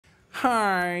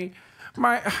Hi,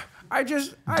 I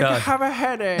Doug. have a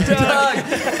headache.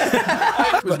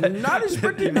 Doug. Was not as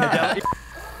pretty now.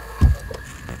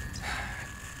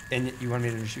 And you want me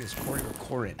to introduce Kory or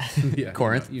Corinth? Yeah,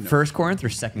 Corinth? you know. First Corinth or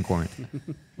second Corinth?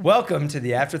 Welcome to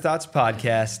the Afterthoughts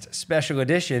podcast special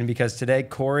edition, because today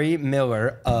Kory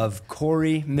Miller of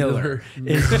Kory Miller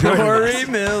is joining Kory us.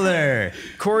 Miller.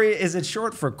 Kory, is it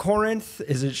short for Corinth?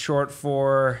 Is it short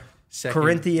for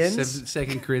Corinthians?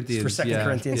 Second Corinthians. For Second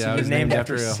Corinthians. Yeah, So it you're was named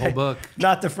after a whole book.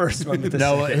 Not the first one, but the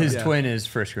No, second. his Yeah. twin is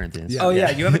First Corinthians. Yeah. Oh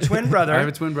yeah, you have a twin brother. I have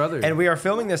a twin brother. And we are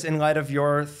filming this in light of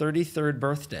your 33rd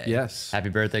birthday. Yes. Happy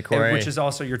birthday, And Kory. which is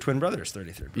also your twin brother's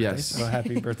 33rd birthday. Yes. So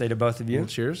happy birthday to both of you. Well,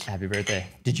 cheers. Happy birthday.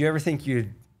 Did you ever think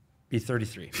you'd be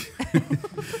 33?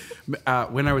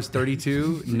 When I was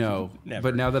 32, no. Never.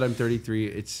 But now that I'm 33,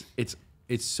 it's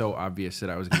so obvious that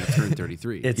I was going to turn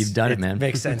 33. You've done it, man.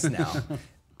 Makes sense now.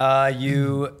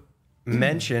 You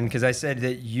mentioned, because I said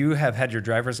that you have had your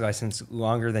driver's license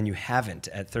longer than you haven't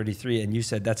at 33, and you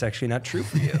said that's actually not true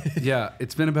for you. Yeah,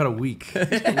 it's been about a week.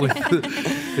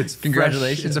 It's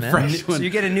Congratulations, fresh. It's a man. fresh one. So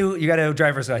you got a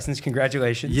driver's license.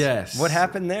 Congratulations. Yes. What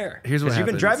happened there? Here's what 'Cause you've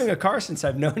been happens. driving a car since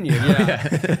I've known you.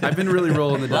 Yeah, I've been really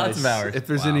rolling the dice. Lots of hours. If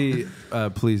there's Wow. any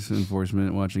police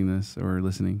enforcement watching this or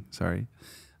listening, sorry.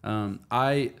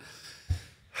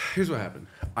 Here's what happened.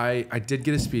 I did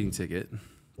get a speeding ticket,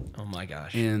 Oh my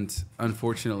gosh. and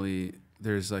unfortunately,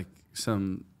 there's like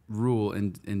some rule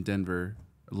in Denver,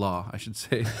 law, I should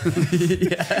say.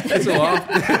 It's a law.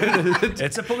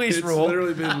 It's a police It's rule.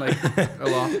 literally been like a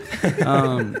law.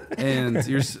 And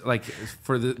you're like,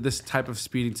 for this type of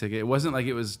speeding ticket, it wasn't like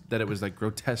it was like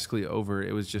grotesquely over.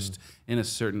 It was just in a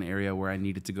certain area where I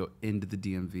needed to go into the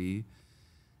DMV,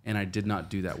 and I did not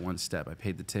do that one step. I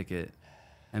paid the ticket,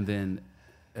 and then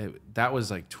that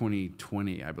was like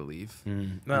 2020, I believe.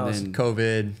 Well, And it's then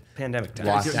COVID, pandemic time.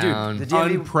 lockdown. The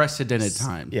DMV unprecedented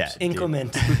times. Yeah.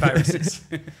 inclement viruses.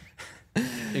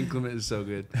 Inclement is so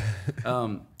good.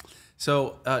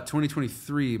 So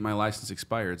 2023, my license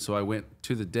expired. So I went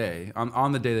to the day,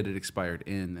 on the day that it expired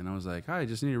and I was like, hi, I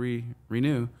just need to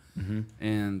renew.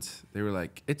 And they were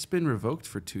like, it's been revoked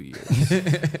for 2 years.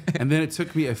 And then it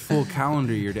took me a full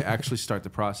calendar year to actually start the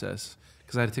process,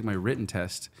 because I had to take my written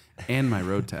test and my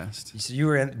road test. So you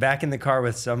were back in the car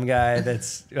with some guy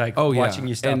that's like watching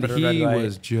you stop and at a red he light.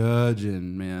 was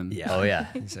judging, man. Yeah. Oh, yeah.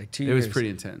 It's like 2 It years. was pretty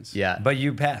intense. Yeah. But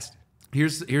you passed.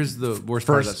 Here's the worst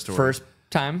part of that story. First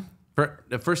time?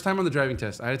 The first time on the driving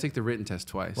test, I had to take the written test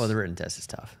twice. Well, the written test is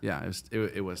tough. Yeah,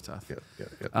 it was tough.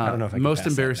 I don't know if I can most pass that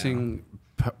embarrassing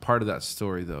part of that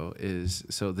story, though, is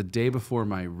so the day before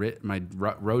my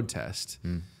road test,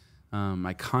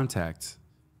 my contact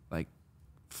like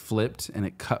flipped and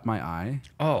it cut my eye.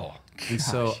 Oh. And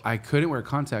so I couldn't wear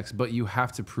contacts, but you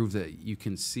have to prove that you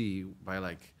can see by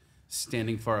like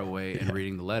standing far away and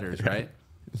reading the letters, right?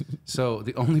 So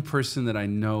the only person that I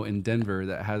know in Denver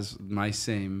that has my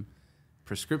same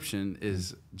prescription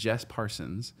is Jess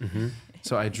Parsons.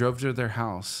 So I drove to their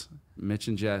house. Mitch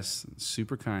and Jess,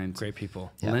 super kind, Great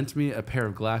people. lent me a pair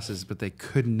of glasses, but they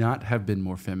could not have been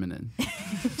more feminine.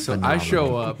 So I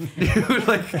show up,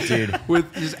 like, Dude.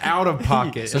 with just out of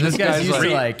pocket. So And this guy's used to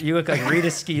like, You look like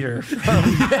Rita Skeeter from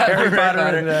Harry Potter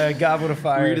and the Goblet of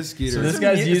Fire. Rita Skeeter. So this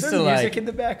guy's Is used there to music like, in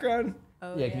the background?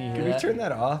 Oh, yeah, can you Can hear we that? turn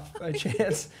that off by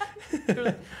chance?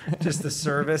 Just the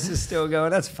service is still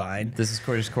going. That's fine. This is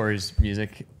Kory's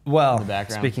music. Well, the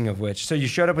background. speaking of which, so you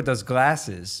showed up with those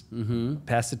glasses,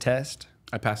 passed the test.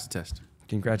 I passed the test.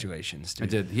 Congratulations, dude. I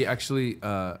did. He actually,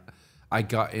 I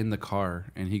got in the car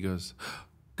and he goes,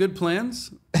 good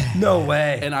plans? No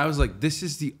way. And I was like, this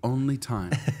is the only time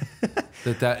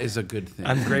that is a good thing.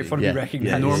 I'm grateful to Yeah. be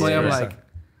recognized. Yeah, Normally I'm Yeah.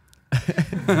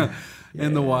 like,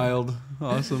 in the wild.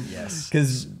 Awesome. Yes.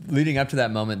 Because leading up to that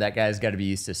moment, that guy's got to be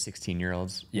used to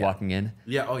 16-year-olds Yeah. walking in.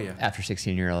 Yeah. Oh, yeah. After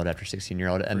 16-year-old, after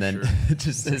 16-year-old, and then sure.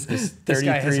 just this This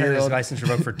guy has had his 33-year-old. license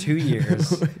revoked for 2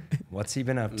 years. What's he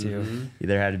been up to?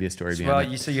 There had to be a story behind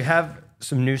Well, it. so you have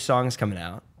some new songs coming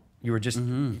out. You were just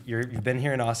you've been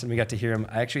here in Austin. We got to hear them.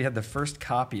 I actually had the first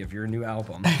copy of your new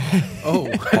album.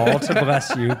 Oh, All to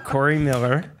Bless You, Kory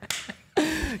Miller.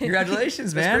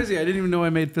 Congratulations, that's man. crazy. I didn't even know I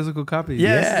made physical copies.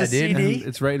 Yes, Yeah, the dude. CD.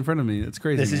 It's right in front of me. That's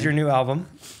crazy. This is man. your new album.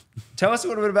 Tell us a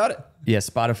little bit about it. Yeah,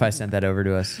 Spotify sent that over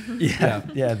to us.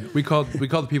 Yeah. We called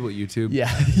the people at YouTube. Yeah,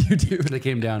 you do. They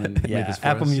came down and made Yeah, this for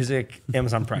Apple us. Music,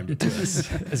 Amazon Prime did to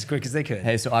us as quick as they could.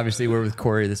 Hey, so obviously we're with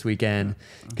Kory this weekend.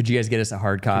 Could you guys get us a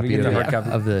hard copy, get of, the the, hard copy?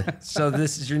 of the? So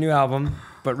this is your new album,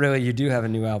 but really you do have a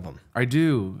new album. I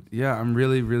do. Yeah, I'm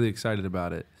really, really excited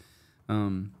about it.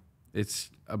 It's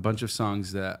a bunch of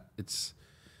songs that it's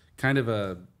kind of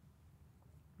a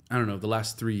I don't know, the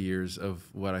last 3 years of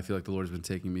what I feel like the Lord's been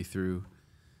taking me through,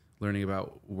 learning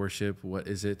about worship, what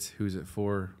is it, who's it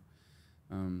for,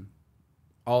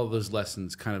 all of those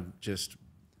lessons kind of just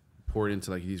poured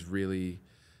into like these really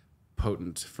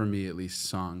potent, for me at least,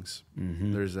 songs.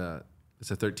 It's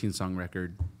a 13 song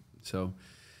record, so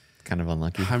Kind of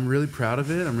unlucky. I'm really proud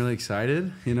of it. I'm really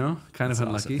excited. Kind of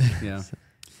unlucky. Awesome. Yeah.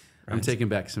 I'm taking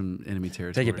back some enemy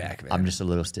territory. Take it back, man. I'm just a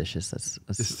little stitious.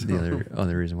 That's the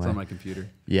other reason why. It's on my computer.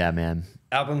 Yeah, man.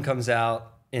 Album comes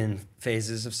out in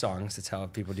phases of songs. That's how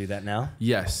people do that now.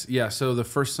 Yes. Yeah. So the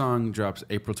first song drops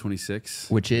April 26th.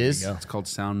 Which is? It's called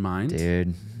Sound Mind.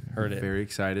 Dude. Heard it. Very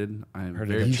excited. I'm Heard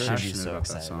very it. You should passionate be so about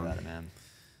that excited song. about it, man.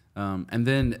 And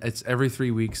then it's every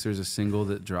 3 weeks there's a single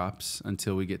that drops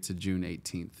until we get to June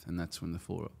 18th, and that's when the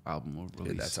full album will release.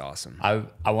 Dude, that's awesome.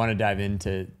 I want to dive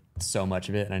into so much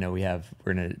of it, and I know we're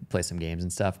gonna play some games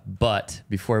and stuff. But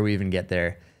before we even get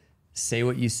there, say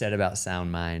what you said about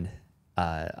Sound Mind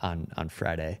on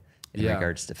Friday in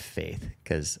regards to faith,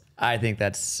 because I think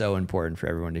that's so important for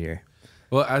everyone to hear.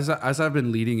 Well, as I've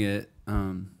been leading it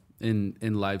in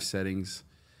live settings,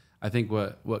 I think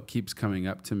what keeps coming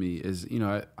up to me is,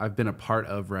 I've been a part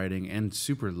of writing and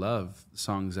super love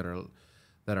songs that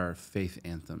are faith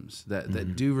anthems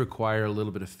that do require a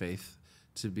little bit of faith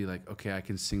to be like, okay, I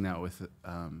can sing that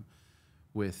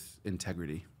with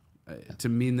integrity. To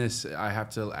mean this, I have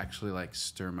to actually like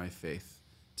stir my faith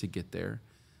to get there.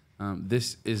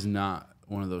 This is not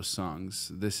one of those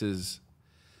songs.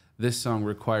 This song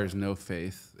requires no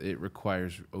faith. It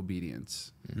requires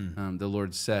obedience. The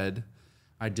Lord said,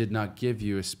 I did not give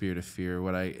you a spirit of fear.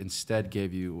 What I instead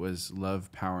gave you was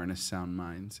love, power, and a sound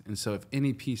mind. And so if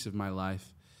any piece of my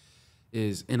life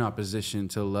is in opposition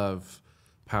to love,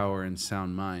 power, and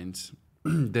sound mind,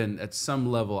 then at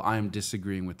some level I am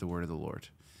disagreeing with the word of the Lord.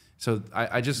 So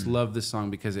I just love this song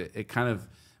because it kind of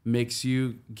makes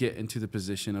you get into the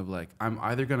position of like, I'm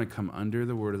either going to come under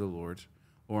the word of the Lord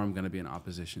or I'm going to be in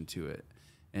opposition to it.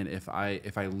 And if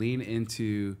I lean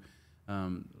into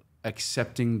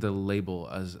accepting the label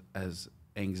as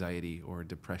anxiety or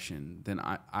depression, then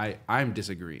I'm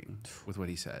disagreeing with what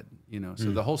he said.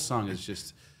 So the whole song is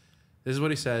just, this is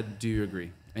what he said, do you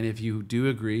agree? And if you do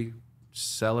agree,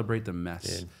 celebrate the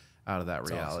mess out of that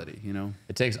reality. Awesome.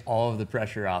 It takes all of the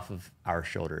pressure off of our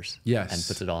shoulders. Yes. And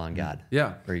puts it all on God.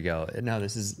 Yeah. Where you go, no,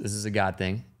 this is a God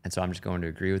thing, and so I'm just going to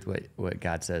agree with what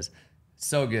God says.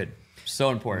 So good.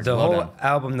 So important. The whole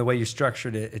album, the way you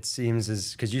structured it, it seems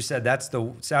is because you said that's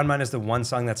the Sound Mind is the one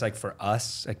song that's like for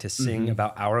us, like to sing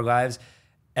about our lives.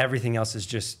 Everything else is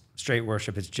just straight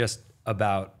worship. It's just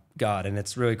about God. And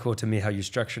it's really cool to me how you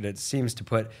structured it. It seems to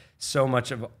put so much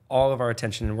of all of our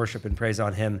attention and worship and praise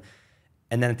on him.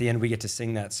 And then at the end, we get to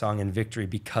sing that song in victory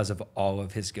because of all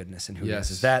of his goodness and who he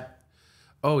is. Is that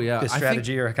the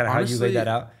strategy or kind of honestly, how you laid that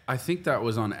out? I think that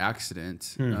was on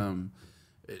accident.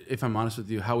 If I'm honest with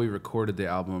you, how we recorded the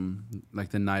album, like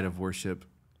the night of worship,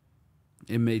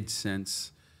 it made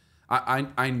sense.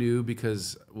 I knew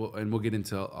because, and we'll get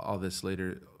into all this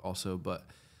later also, but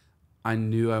I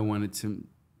knew I wanted to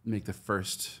make the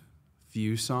first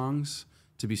few songs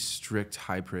to be strict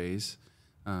high praise,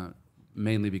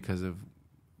 mainly because of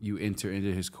you enter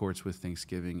into his courts with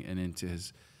thanksgiving and into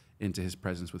his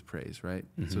presence with praise, right?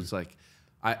 So it's like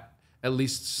at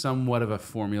least somewhat of a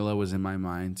formula was in my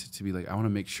mind to be like, I want to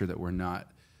make sure that we're not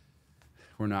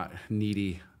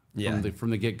needy from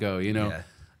the get-go, Yeah.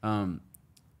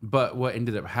 But what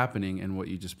ended up happening and what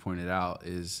you just pointed out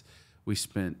is we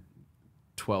spent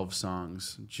 12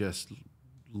 songs just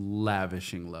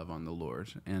lavishing love on the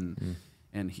Lord. And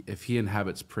if he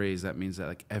inhabits praise, that means that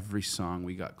like every song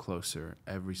we got closer,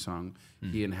 every song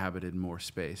he inhabited more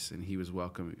space and he was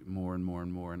welcome more and more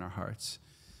and more in our hearts.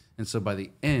 And so by the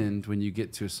end, when you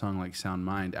get to a song like Sound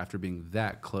Mind, after being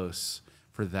that close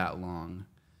for that long,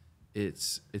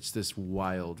 it's this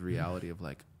wild reality of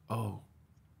like, oh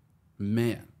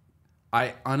man,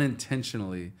 I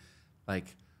unintentionally,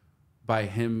 like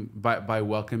by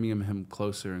welcoming him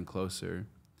closer and closer,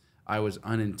 I was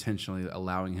unintentionally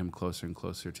allowing him closer and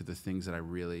closer to the things that I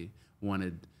really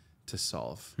wanted to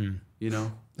solve. Does That's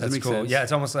that make cool. sense? Yeah,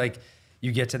 it's almost like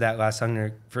you get to that last song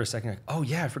there for a second, like, oh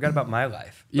yeah, I forgot about my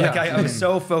life. Yeah. Like I was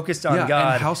so focused on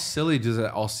God. And how silly does it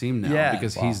all seem now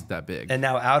because he's that big. And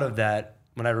now out of that,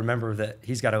 when I remember that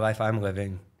he's got a life I'm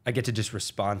living, I get to just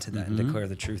respond to that and declare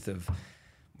the truth of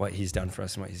what he's done for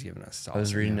us and what he's given us. I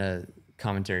was reading a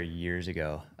commentary years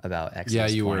ago about Exodus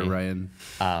 20. Yeah, you were, Ryan.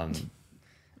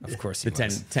 Of course, the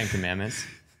Ten Commandments.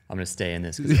 I'm going to stay in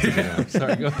this because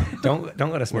Sorry, go. Don't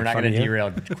let us. We're not going to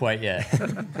derail quite yet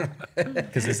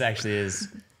because this actually is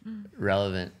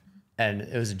relevant And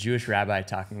it was a Jewish rabbi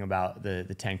talking about the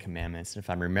 10 Commandments. And if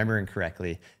I'm remembering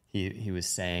correctly, he was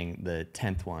saying the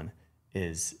 10th one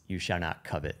is you shall not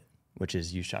covet, which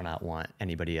is you shall not want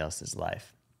anybody else's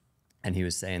life. And he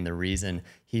was saying the reason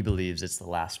he believes it's the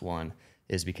last one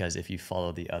is because if you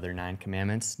follow the other 9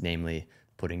 commandments, namely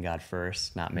putting God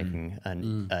first, not making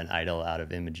an idol out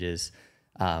of images,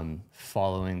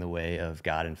 following the way of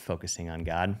God and focusing on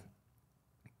God,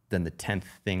 then the 10th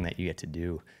thing that you get to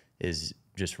do is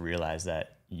just realize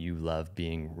that you love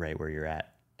being right where you're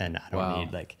at. And I don't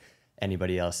need like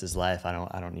anybody else's life. I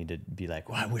don't need to be like,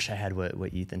 well, I wish I had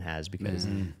what Ethan has, because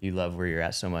you love where you're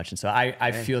at so much. And so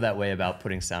I feel that way about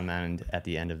putting Sound Mind at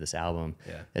the end of this album.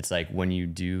 Yeah. It's like when you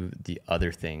do the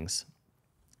other things,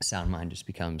 sound mind just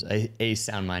becomes a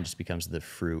sound mind just becomes the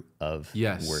fruit of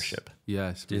worship.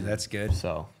 Yes. Dude, that's good.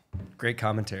 So great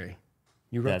commentary.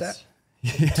 You wrote that?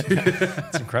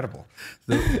 It's incredible.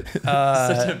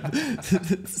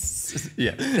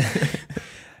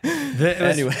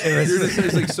 Anyway, it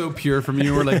was like so pure from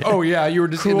you. We're like, oh yeah, you were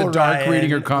just in the dark Ryan. reading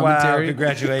your commentary. Wow,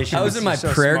 congratulations. I was in my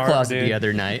prayer closet the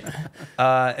other night.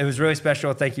 It was really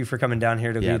special. Thank you for coming down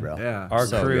here to lead our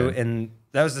crew. Good. And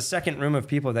that was the second room of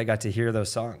people that got to hear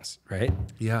those songs, right?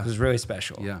 Yeah. It was really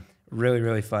special. Yeah. Really,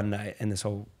 really fun night. And this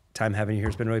whole time having you here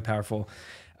has been really powerful.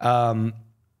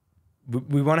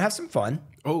 We want to have some fun.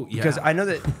 Oh, yeah. Because I know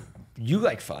that you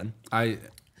like fun. I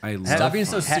love Stop being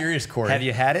so serious, Kory. Have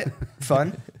you had it?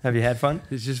 Fun? Have you had fun?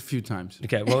 It's just a few times.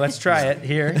 Okay, well, let's try it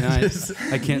here. And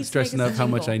I can't stress enough how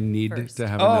much I need to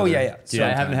have Oh, another. yeah. Dude, I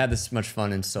haven't had this much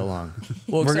fun in so long.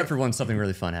 Well, except for when something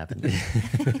really fun happened.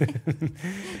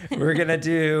 We're going to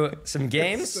do some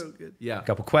games. So good. Yeah. A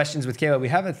couple questions with Kayla. We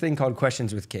have a thing called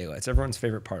Questions with Kayla. It's everyone's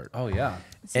favorite part. Oh, yeah.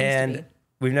 And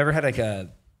we've never had like a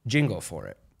jingle for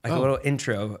it, like a little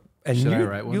intro. And Should I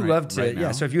write one you love to, right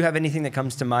now? So if you have anything that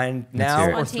comes to mind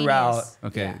now or throughout,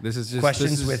 Okay, this is just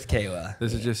Questions with Kayla.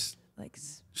 This is just Like,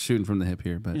 shooting from the hip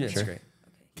here, but That's great.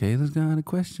 Kayla's got a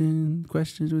question.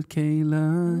 Questions with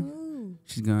Kayla.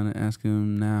 She's gonna ask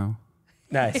him now.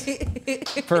 Nice,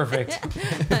 perfect.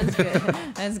 that's good.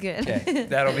 That's good. Okay.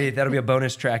 That'll be a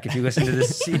bonus track if you listen to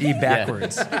this CD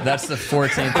backwards. That's the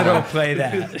 14th It'll one. play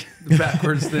that. The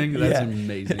backwards thing. That's Yeah.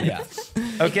 amazing. Yeah.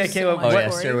 Okay, so Kayla. much, Oh, yeah,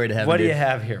 Kory. Stairway to Heaven. What do dude. you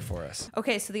have here for us?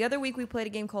 Okay, so the other week we played a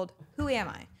game called Who Am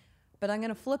I? But I'm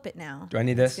going to flip it now. Do I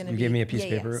need It's this? gonna You be- gave me a piece of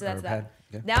yeah, paper so that's or a pad?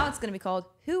 that. Okay. Now it's going to be called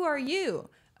Who Are You?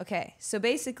 Okay, so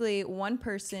basically one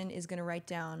person is going to write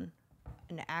down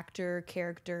an actor,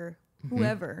 character,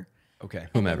 whoever. Okay. And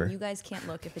Whomever. then you guys can't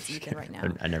look if it's Ethan right now.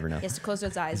 I never know. He has to close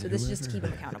his eyes. So this is just to keep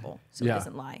him accountable so Yeah. he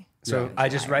doesn't lie. So I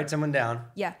just write someone down.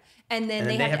 Yeah. And then And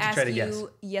they then have to ask try to you guess.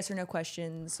 yes or no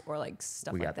questions or like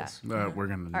stuff We like got that. this.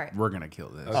 We're gonna kill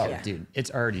this. Oh, Yeah. dude,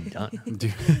 it's already done.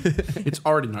 Dude, it's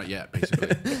already not yet. Basically,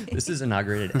 This is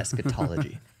inaugurated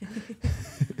eschatology.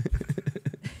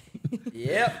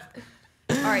 Yep.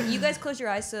 All right, you guys close your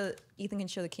eyes so Ethan can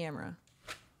show the camera.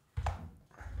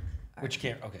 Which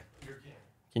camera? Okay.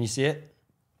 Can you see it?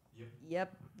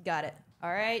 Yep, got it.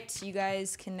 All right, you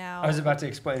guys can now. I was about to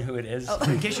explain who it is.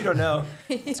 In case you don't know,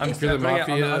 I'm if you're the I'm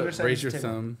putting it on the mafia, underside raise of your the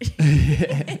table.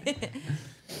 thumb.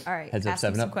 All right, Heads up, ask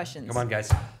him 7 some up. questions. Come on,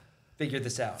 guys. Figure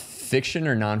this out. Fiction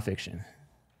or nonfiction?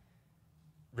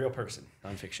 Real person,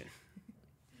 nonfiction.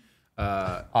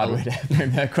 Odd way to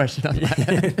frame that question on my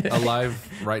end. Alive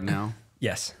right now.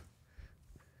 Yes.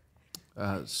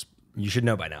 Uh, You should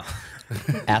know by now.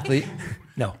 Athlete?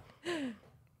 No.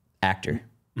 Actor?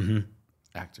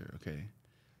 actor. Okay.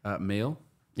 Male.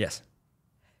 Yes.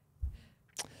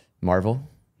 Marvel?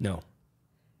 No.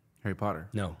 Harry Potter.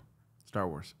 No. Star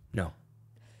Wars. No.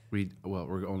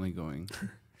 We're only going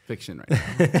fiction right now.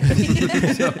 But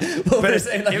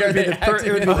it would be the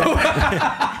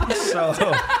so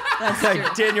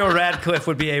like Daniel Radcliffe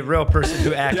would be a real person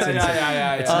who acts in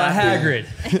It's Hagrid.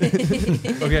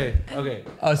 Okay.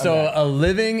 So a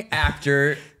living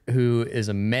actor who is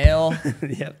a male.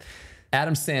 Yep.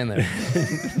 Adam Sandler.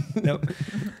 Nope.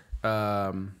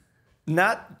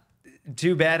 Not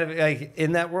too bad of like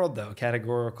in that world though,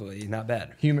 categorically, not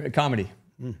bad. Humor, comedy.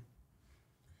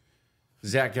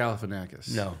 Zach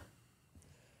Galifianakis. No.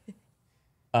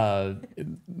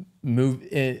 In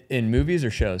movies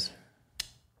or shows?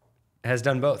 Has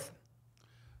done both.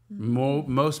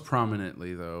 Most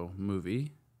prominently though,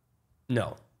 movie,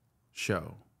 No.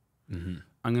 show. I'm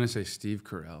gonna say Steve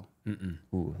Carell.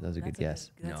 Ooh, that was a good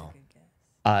guess. That's No. a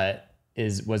good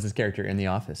guess. Was this character in The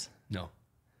Office? No.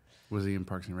 Was he in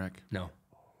Parks and Rec? No.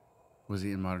 Was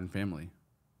he in Modern Family?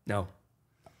 No.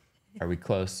 Are we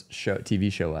close?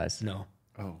 TV show wise? No.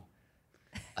 Oh,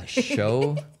 A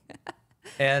show?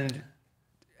 And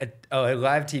a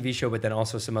live TV show, but then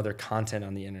also some other content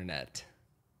on the internet.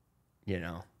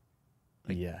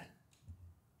 Yeah.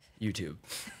 YouTube.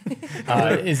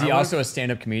 Is he also a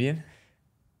stand-up comedian?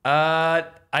 I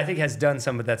think has done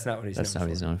some, but that's not what he's That's not known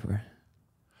what he's known for.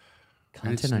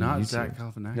 And it's Content on not YouTube. Zach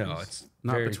Galifianakis. No, it's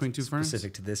not very Between Two Ferns.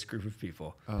 specific to this group of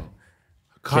people. Oh,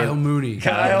 Kyle Mooney.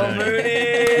 Kyle Mooney.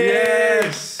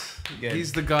 Yes, Good.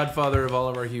 he's the godfather of all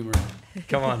of our humor.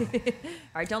 Come on. All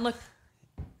right, don't look.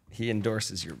 He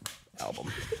endorses your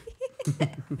album.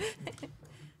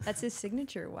 That's his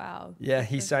signature. Wow. Yeah,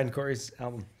 he signed Kory's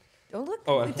album. Don't look.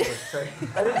 Oh, sorry.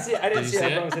 I didn't see it. I didn't see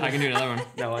it. I can do another one.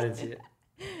 No, I didn't see it.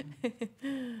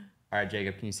 All right,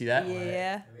 Jacob, can you see that?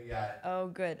 Yeah. Oh,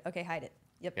 good. Okay, hide it.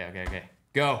 Yep. Okay.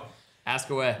 Go. Ask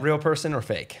away. Real person or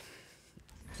fake?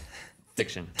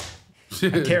 Fiction.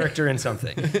 A character in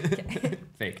something.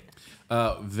 Fake.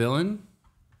 Villain,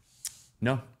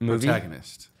 No. Movie?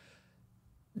 protagonist,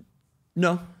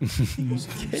 No.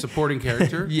 supporting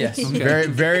character. Yes. Okay. Very,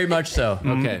 very much so.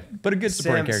 Okay. But a good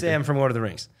supporting character. Sam from Lord of the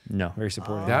Rings. No. Very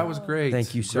supportive. That was great.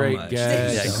 Thank you so great much.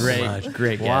 Guess. Yeah, Thank you great, so much.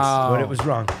 great guess. Wow. But it was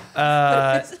wrong.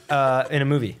 In a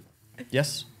movie.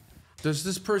 Yes. Does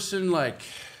this person like?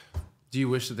 Do you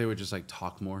wish that they would just like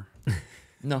talk more?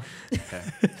 No. Okay.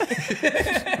 I'm trying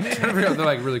to figure out if they're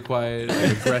like really quiet,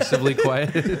 like aggressively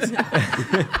quiet.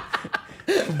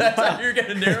 That's how you're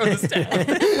gonna narrow this down.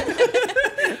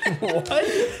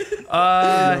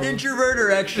 Introvert or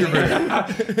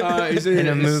extrovert? Is it In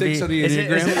a movie. 6 on the Is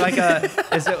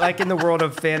Enneagram? it like in the world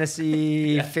of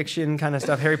fantasy fiction kind of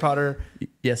stuff? Harry Potter?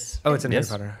 Yes. Oh, it's in Yes.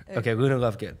 Harry Potter. Okay, Luna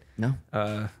Lovegood. No.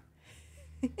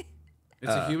 It's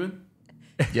a human.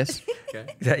 Yes.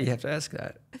 Okay. That you have to ask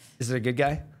that. Is it a good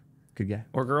guy Good guy.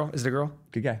 or girl? Is it a girl?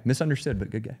 Good guy. Misunderstood,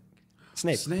 but good guy.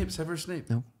 Snape. Severus Snape.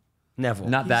 No. Neville.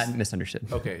 Not that misunderstood.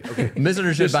 Okay.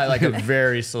 Misunderstood by like a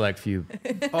very select few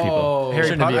people. Oh, Harry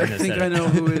Shouldn't have Potter? even I think said I it. know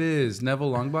who it is.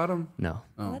 Neville Longbottom. No.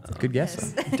 Oh, That's a Good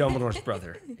guess. Dumbledore's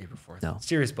brother. April 4th. No.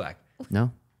 Sirius Black.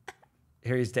 No.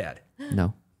 Harry's dad.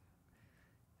 No.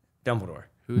 Dumbledore.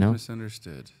 who's No.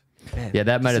 misunderstood? Man, Yeah,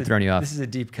 that might this have is- thrown you off. This is a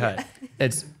deep cut.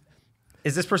 It's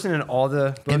Is this person in all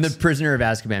the books? in the Prisoner of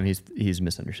Azkaban. He's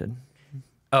misunderstood.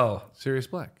 Oh, Sirius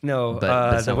Black. no. But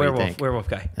that's The not what you think. werewolf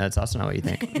guy. That's also not what you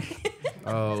think.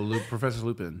 Oh, Professor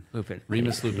Lupin. Lupin.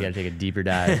 Remus You got to Lupin. take a deeper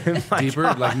dive.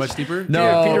 Deeper, like much deeper.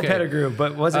 No. Peter okay. Pettigrew,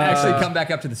 but wasn't Actually, actually come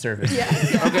back up to the surface. Okay.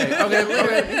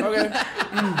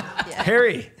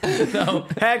 Harry. No.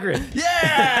 Hagrid.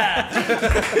 Yeah.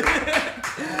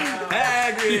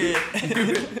 Hagrid.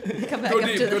 Come back Go up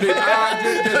deep. to Go the deep.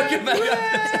 Get back up.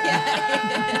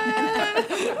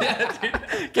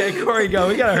 Okay, Kory, go.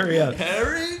 We gotta hurry up.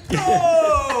 Harry,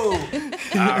 no.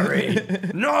 Harry.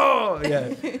 No.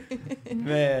 Yeah.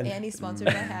 Man. And he's sponsored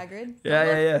by Hagrid.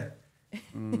 Yeah.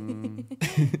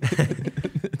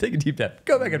 Take a deep dive.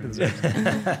 Go back up to the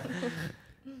surface.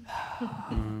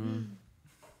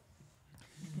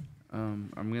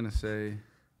 I'm gonna say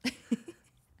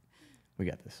We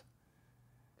got this.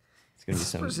 It's gonna be This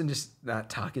some. person just not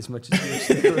talk as much as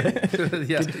you do.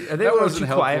 yeah. Are they a That little wasn't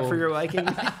too quiet helpful. for your liking?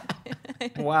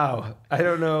 Wow. I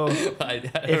don't know. If the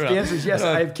answer is yes,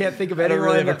 I can't think of I don't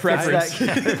anyone really have a that fits that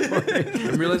preference. category.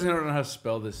 I'm realizing I don't know how to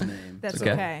spell this name. That's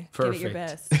Okay. okay. Give it your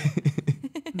Perfect.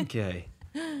 best. Okay.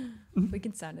 We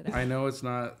can sound it out. I know it's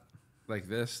not like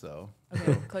this though.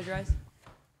 Okay, close your eyes.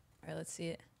 All right, let's see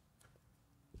it.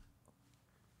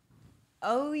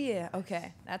 Oh yeah.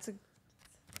 Okay, that's a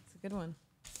good one.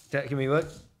 Can we look?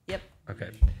 Yep.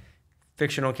 Okay.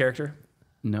 Fictional character?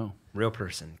 No. Real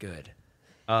person. Good.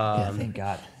 Yeah, thank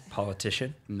God.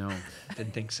 Politician? No.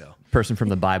 Didn't think so. Person from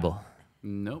the Bible.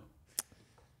 Nope.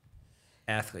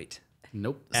 Athlete?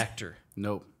 Nope. Actor?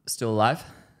 Nope. Still alive?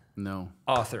 No.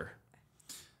 Author?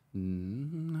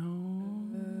 No.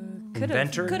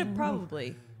 Inventor? Could have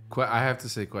probably. I have to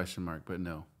say question mark, but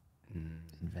no.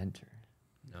 Inventor.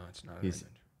 No, it's not.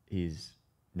 He's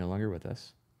no longer with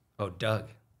us. Oh, Doug.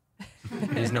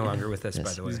 He's no longer with us, Yes.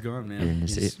 by the way. He's gone, You're man. in the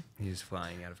seat. He's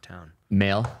flying out of town.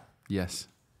 Male. Yes.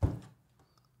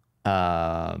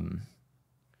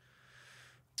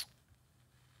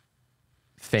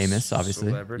 Famous, obviously.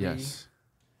 Celebrity? Yes.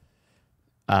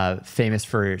 Famous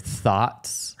for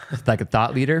thoughts, like a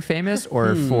thought leader. Famous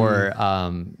or for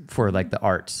like the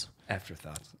arts.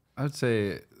 Afterthoughts. I would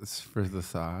say it's for the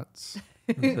thoughts.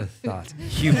 The thoughts.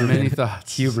 Many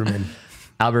thoughts. Huberman.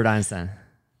 Albert Einstein.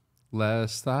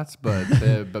 Less thoughts, but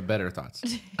better thoughts.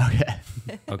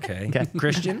 Okay. Okay.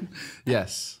 Christian?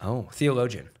 Yes. Oh,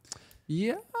 theologian.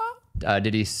 Yeah.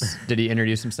 Did he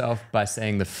introduce himself by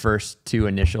saying the first two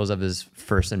initials of his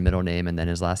first and middle name and then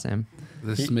his last name?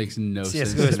 This makes no C.S.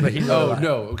 sense. Lewis, to but me. he wrote a Oh lot.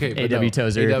 no. Okay. but A.W. no.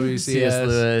 Tozer, A.W. C.S.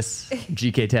 Lewis,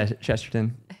 G.K.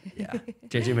 Chesterton. Yeah.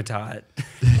 JJ Matat.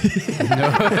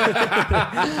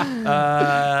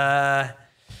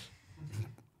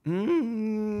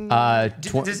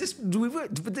 Does this?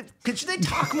 Should they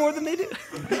talk more than they do?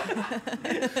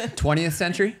 20th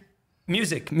century?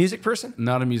 Music person.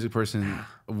 Not a music person.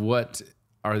 What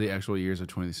are the actual years of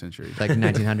 20th century? Like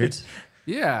 1900s?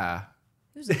 Yeah.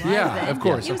 He was alive Yeah, then. of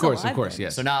course, He of was course, of alive course, then.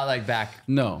 yes. So not like back.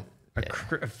 No.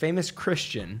 A famous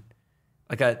Christian,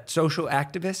 like a social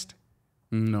activist.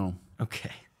 No.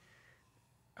 Okay.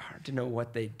 Hard to know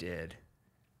what they did.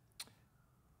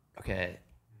 Okay.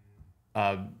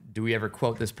 Do we ever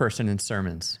quote this person in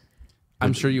sermons?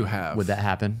 I'm sure you have. Would that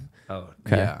happen? Oh,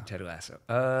 Okay. Yeah. Ted Lasso.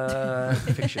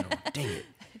 Fictional. Dang it.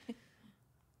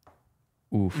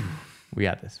 Oof. We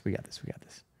got this.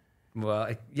 Well,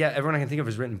 yeah, everyone I can think of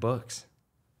has written books.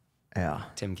 Yeah.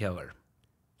 Tim Keller,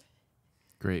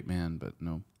 Great man, but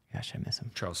no. Gosh, I miss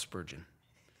him. Charles Spurgeon,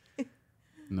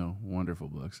 No. Wonderful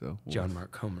books, though. John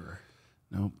Mark Comer.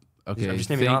 Nope. Okay. I'm just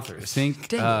naming think, authors. Think,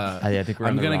 Dang it. I think we're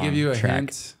I'm on the going to give wrong you a track.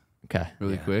 hint Okay.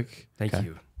 really Yeah. quick. Thank Okay.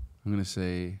 you. I'm going to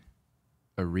say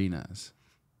arenas.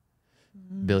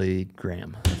 Billy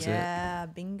Graham. Yeah,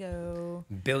 bingo.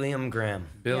 Billiam Graham.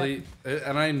 Billy,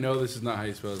 and I know this is not how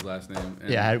you spell his last name. and-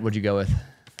 Yeah, what'd you go with?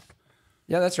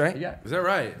 Yeah, that's right. Yeah. Is that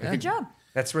right? Good job.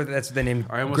 That's the name.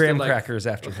 I almost Graham did, like- crackers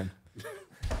after him.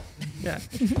 Yeah,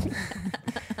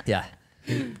 Yeah.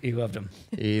 he loved him.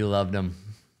 He loved him.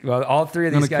 Well, all three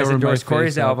of I'm these gonna guys cover my endorsed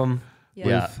Kory's face up. album.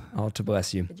 Yeah. All to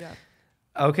bless you. Good job.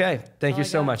 Okay, thank all you I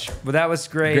so got. much. Well, that was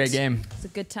great. Great game. It's a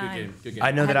good Good time. game. Good game.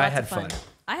 I know that I lots had of fun.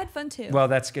 I had fun too. Well,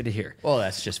 that's good to hear. Well,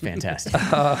 that's just fantastic.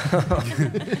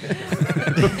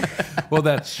 Well,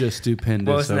 that's just stupendous.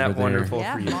 Well, isn't over that there. wonderful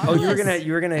Yeah, for you? marvelous. Oh,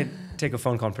 you were gonna take a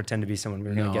phone call and pretend to be someone. We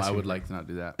were No, gonna guess. I who- would like to not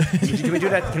do that. Can we do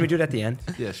that? Can we do it at the end?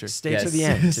 Yeah, sure. Stay Yes. to the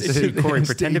end to see Kory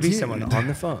pretend to be tuned. someone on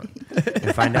the phone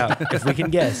and find out if we can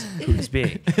guess who he's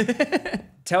being.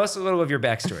 Tell us a little of your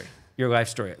backstory, your life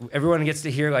story. Everyone gets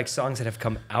to hear like songs that have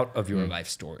come out of your life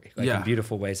story, like Yeah. in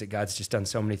beautiful ways that God's just done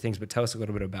so many things. But tell us a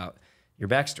little bit about your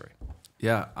backstory.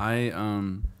 Yeah, I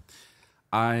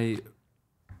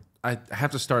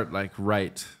have to start like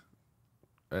right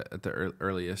at the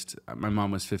earliest. My mom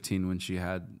was 15 when she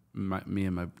had me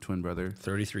and my twin brother.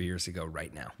 33 years ago,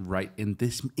 right now. Right in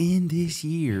this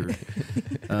year,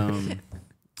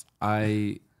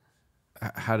 I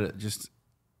had a just.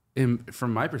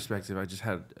 From my perspective, I just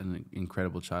had an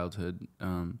incredible childhood.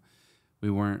 We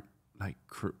weren't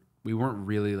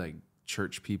really like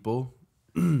church people,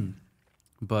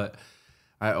 but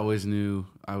I always knew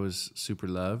I was super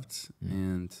loved,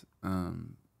 and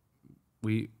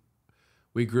we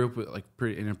grew up with like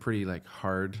in a pretty like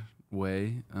hard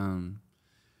way.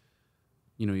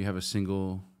 You have a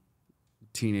single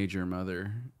teenager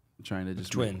mother trying to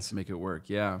just twins. make it work.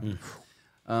 Yeah.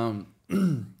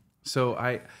 So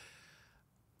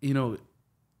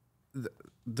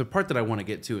the part that I want to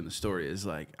get to in the story is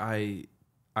like I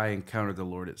encountered the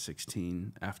Lord at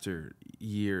 16 after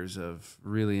years of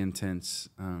really intense.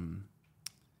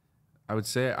 I would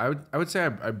say I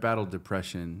battled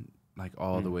depression like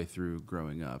all the way through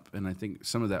growing up, and I think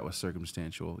some of that was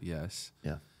circumstantial. Yes.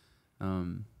 Yeah.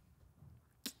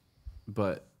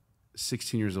 But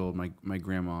 16 years old, my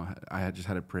grandma, I had just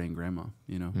had a praying grandma,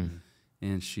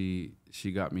 and she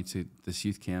got me to this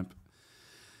youth camp,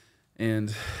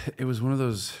 and it was one of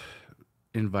those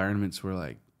environments where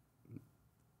like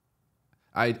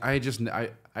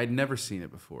I'd never seen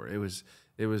it before. It was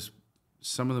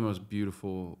some of the most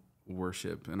beautiful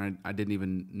worship, and I didn't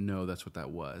even know that's what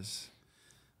that was.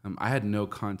 I had no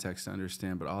context to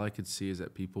understand, but all I could see is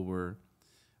that people were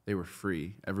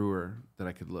free everywhere that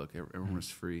I could look. Everyone was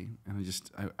free, and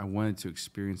I wanted to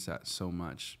experience that so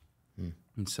much.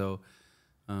 And so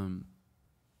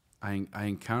I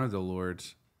encountered the Lord,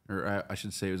 or I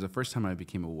should say it was the first time I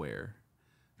became aware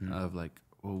of like,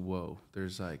 oh, whoa,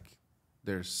 there's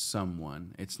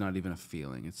someone. It's not even a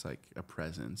feeling. It's like a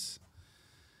presence.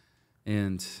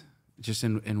 And just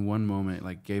in one moment,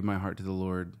 like gave my heart to the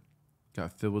Lord,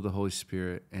 got filled with the Holy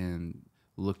Spirit, and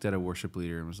looked at a worship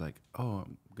leader and was like, oh,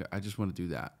 I just want to do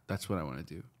that. That's what I want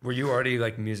to do. Were you already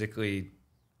like musically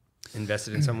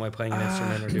invested in some way, playing an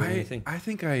instrument or doing anything? I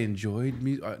think I enjoyed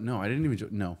music. No, I didn't even enjoy.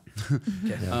 No.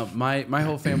 Okay. My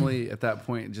whole family at that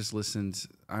point just listened.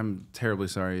 I'm terribly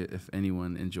sorry if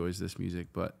anyone enjoys this music,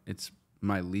 but it's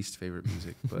my least favorite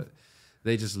music. But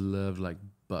they just loved like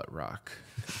butt rock.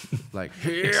 Like,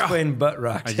 yeah. Explain butt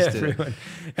rock I to just did it.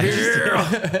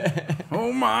 everyone.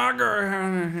 Oh my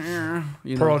God.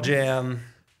 Pearl Jam.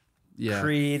 Yeah,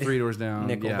 Creed, 3 Doors Down,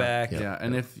 Nickelback. yeah.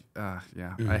 And if,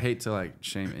 I hate to like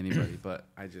shame anybody, but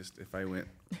if I went,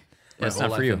 my It's whole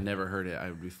not for life you. and never heard it, I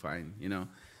would be fine,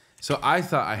 So I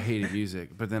thought I hated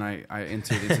music, but then I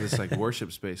entered into this like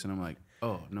worship space, and I'm like,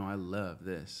 oh no, I love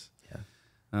this.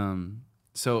 Yeah.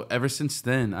 So ever since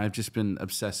then, I've just been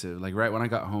obsessive. Like right when I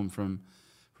got home from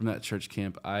that church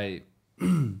camp, I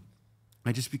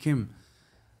just became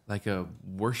like a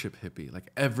worship hippie.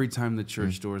 Like every time the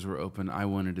church doors were open, I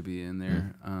wanted to be in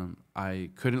there.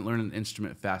 I couldn't learn an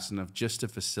instrument fast enough just to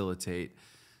facilitate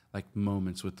like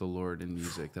moments with the Lord in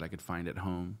music that I could find at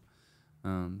home.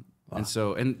 And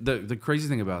so, and the crazy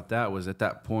thing about that was at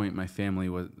that point, my family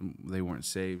they weren't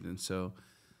saved. And so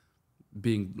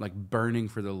being like burning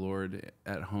for the Lord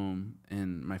at home,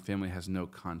 and my family has no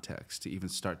context to even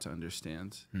start to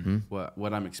understand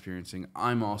what I'm experiencing.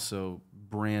 I'm also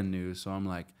brand new. So I'm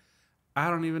like, I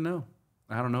don't even know.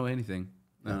 I don't know anything.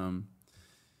 Yeah.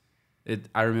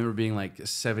 I remember being like a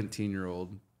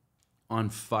 17-year-old on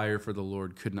fire for the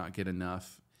Lord, could not get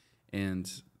enough. And,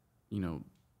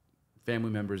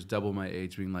 family members double my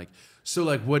age being like, so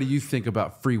like, what do you think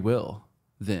about free will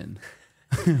then?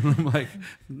 I'm like,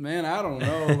 man, I don't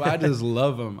know. I just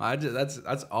love them.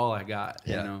 That's all I got,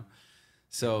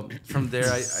 So from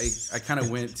there, I kind of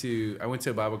went to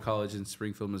a Bible college in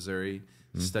Springfield, Missouri,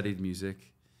 studied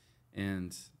music.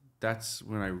 And that's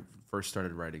when I first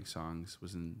started writing songs,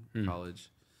 was in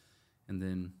college. And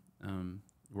then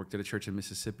worked at a church in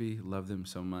Mississippi, loved them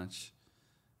so much.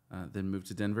 Then moved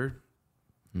to Denver.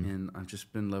 And I've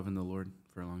just been loving the Lord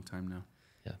for a long time now.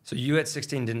 Yeah. So you at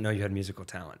 16 didn't know you had musical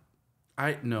talent?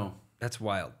 No. That's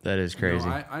wild. That is crazy.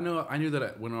 No, I knew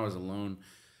that when I was alone.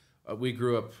 We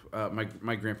grew up,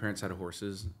 my grandparents had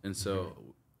horses. And so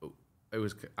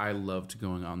I loved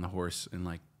going on the horse and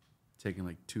like taking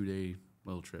like 2-day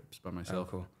little trips by myself.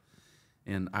 Oh, cool.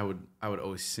 And I would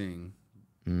always sing,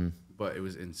 but it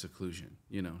was in seclusion,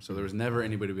 So there was never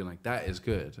anybody being like, "That is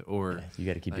good," or you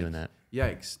got to keep doing that.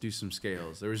 Yikes, do some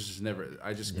scales. There was just never.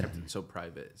 I just kept it so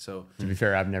private. So to be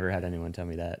fair, I've never had anyone tell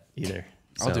me that either.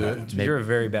 I'll do it. You're a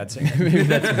very bad singer. Maybe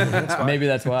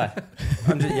that's why.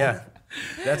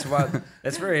 That's why.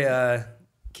 That's very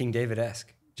King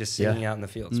David-esque. Just singing out in the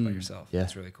fields by yourself. Yeah.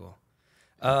 That's really cool.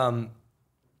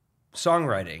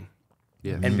 Songwriting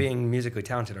and being musically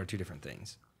talented are two different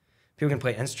things. People can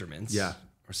play instruments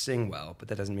or sing well, but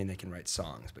that doesn't mean they can write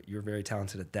songs. But you're very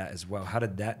talented at that as well. How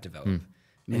did that develop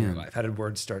in your life? How did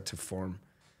words start to form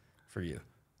for you?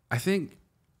 I think,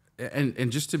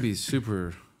 and just to be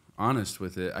super honest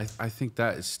with it, I think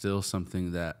that is still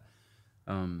something that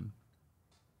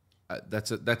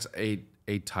that's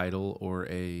a title or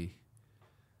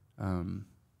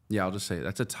I'll just say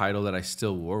that's a title that I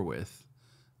still war with.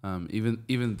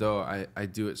 Even though I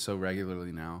do it so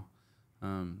regularly now,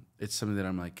 it's something that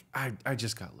I'm like, I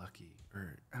just got lucky,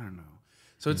 or I don't know.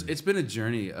 So it's been a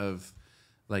journey of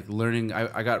like learning.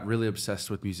 I got really obsessed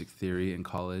with music theory in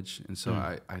college, and so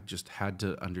I just had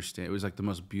to understand. It was like the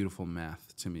most beautiful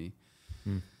math to me.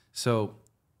 So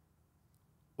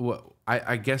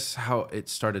I guess how it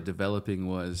started developing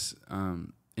was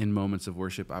in moments of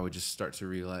worship, I would just start to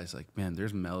realize like, man,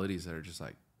 there's melodies that are just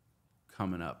like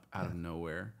coming up out of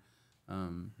nowhere.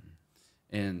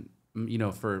 And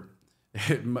for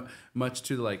much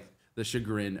to like the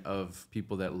chagrin of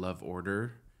people that love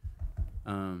order,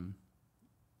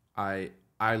 I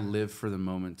live for the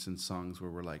moments in songs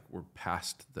where we're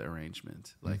past the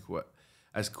arrangement. Like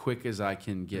as quick as I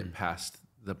can get past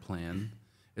the plan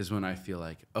is when I feel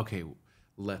like, okay,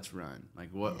 let's run. Like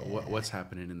what's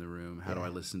happening in the room? How do I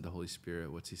listen to the Holy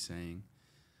Spirit? What's he saying?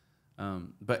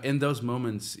 But in those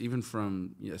moments, even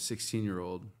from a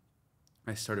 16-year-old,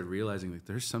 I started realizing like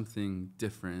there's something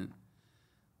different.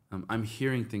 I'm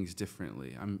hearing things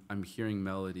differently. I'm hearing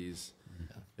melodies.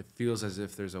 It feels as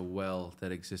if there's a well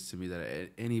that exists in me that at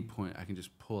any point I can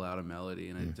just pull out a melody,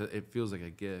 and it feels like a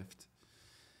gift.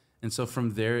 And so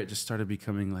from there, it just started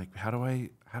becoming like, how do I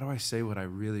say what I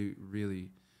really, really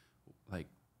like?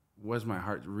 What's my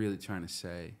heart really trying to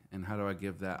say, and how do I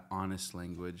give that honest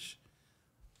language?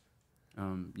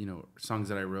 Songs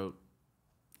that I wrote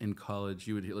in college,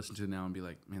 you would listen to now and be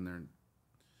like, man,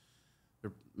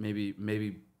 they're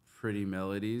maybe pretty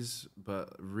melodies,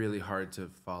 but really hard to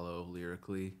follow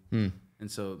lyrically. And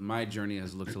so my journey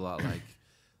has looked a lot like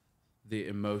the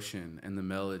emotion and the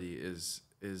melody is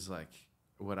like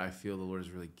what I feel the Lord has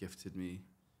really gifted me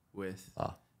with.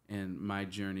 And my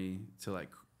journey to like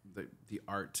the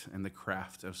art and the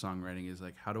craft of songwriting is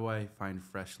like, how do I find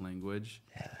fresh language?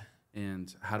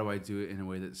 And how do I do it in a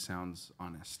way that sounds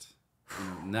honest?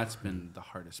 And that's been the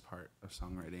hardest part of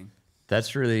songwriting.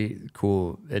 That's really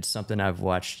cool. It's something I've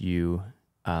watched you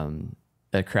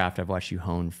a craft I've watched you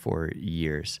hone for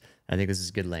years. I think this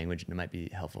is good language, and it might be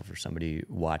helpful for somebody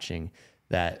watching,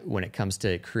 that when it comes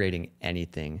to creating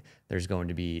anything, there's going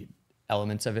to be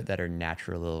elements of it that are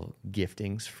natural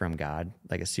giftings from God,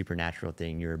 like a supernatural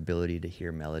thing, your ability to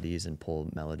hear melodies and pull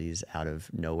melodies out of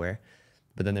nowhere.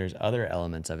 But then there's other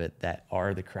elements of it that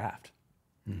are the craft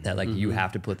that like you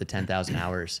have to put the 10,000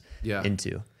 hours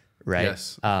into, right?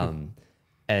 Yes.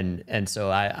 And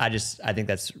so I think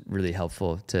that's really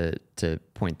helpful to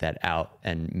point that out,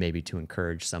 and maybe to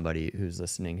encourage somebody who's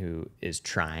listening who is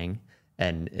trying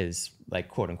and is like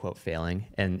quote unquote failing,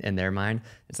 and in their mind,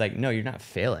 it's like, no, you're not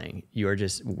failing. You are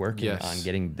just working on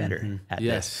getting better at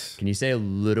this. Can you say a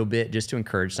little bit just to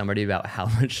encourage somebody about how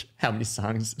many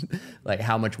songs, like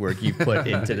how much work you put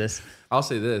into this? I'll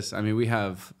say this. I mean, we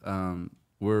have,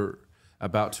 we're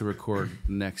about to record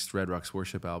next Red Rocks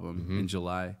worship album in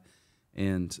July,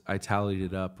 and I tallied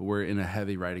it up. We're in a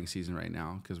heavy writing season right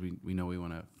now because we know we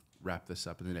want to wrap this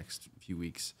up in the next few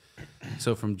weeks.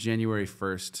 So from January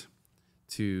 1st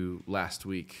to last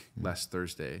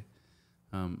Thursday,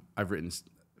 I've written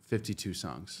 52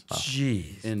 songs.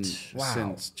 Jeez.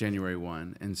 Since January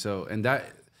 1. And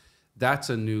that's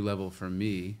a new level for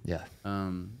me. Yeah.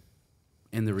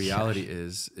 And the reality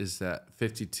is that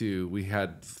 52, we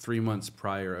had 3 months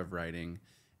prior of writing,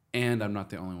 and I'm not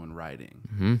the only one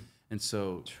writing. And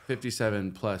so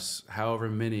 57 plus however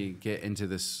many get into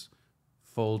this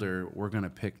folder, we're going to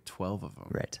pick 12 of them.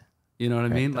 Right. You know what I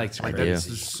mean? Like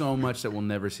there's so much that will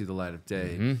never see the light of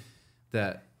day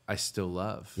that I still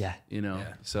love. Yeah. You know?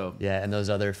 Yeah. So yeah, and those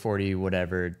other 40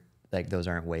 whatever, like those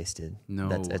aren't wasted. No,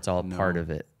 it's all part of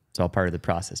it. It's all part of the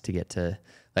process to get to,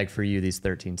 like for you, these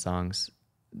 13 songs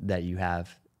that you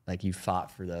have, like you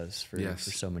fought for those for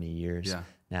so many years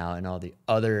now, and all the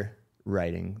other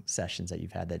writing sessions that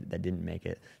you've had that didn't make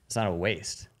it. It's not a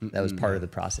waste. That was part of the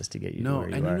process to get you to where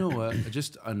you are. And you know what?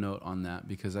 Just a note on that,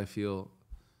 because I feel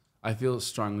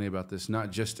strongly about this,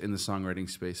 not just in the songwriting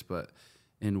space, but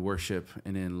in worship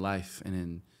and in life and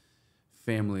in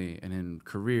family and in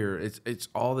career. It's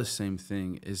all the same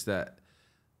thing, is that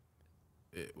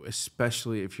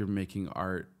especially if you're making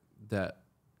art that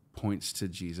points to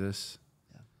Jesus,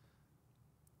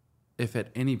 if at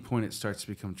any point it starts to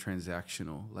become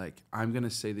transactional, like I'm going to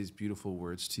say these beautiful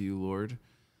words to you, Lord,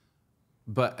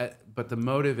 but the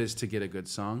motive is to get a good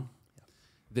song,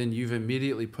 then you've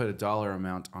immediately put a dollar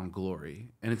amount on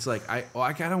glory. And it's like, I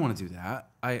don't want to do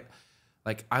that.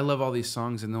 I love all these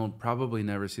songs and they'll probably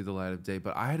never see the light of day,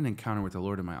 but I had an encounter with the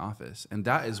Lord in my office, and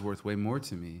that is worth way more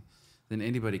to me than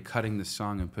anybody cutting the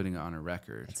song and putting it on a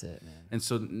record. That's it, man. And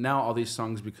so now all these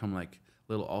songs become like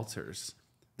little altars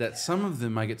that some of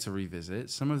them I get to revisit.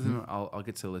 Some of them I'll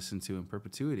get to listen to in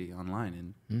perpetuity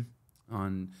online and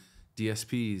on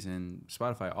DSPs and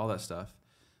Spotify, all that stuff.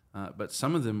 But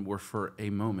some of them were for a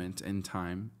moment in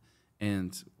time.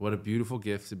 And what a beautiful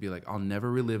gift to be like, I'll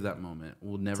never relive that moment.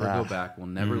 We'll never go back. We'll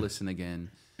never listen again.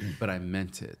 But I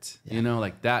meant it. Yeah. You know,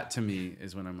 like that to me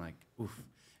is when I'm like, oof.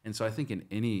 And so I think in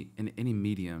any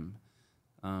medium,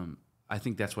 I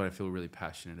think that's what I feel really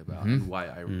passionate about and why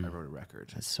I wrote a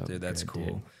record. That's so Dude, that's good, cool.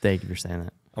 Dude. Thank you for saying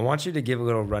that. I want you to give a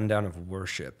little rundown of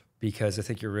worship, because I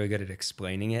think you're really good at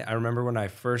explaining it. I remember when I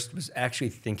first was actually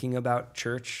thinking about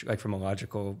church, like from a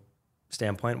logical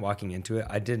standpoint, walking into it,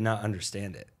 I did not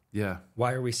understand it. Yeah.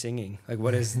 Why are we singing? Like,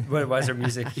 why is there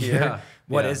music here?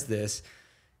 What is this?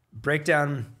 Break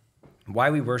down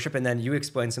why we worship. And then you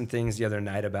explained some things the other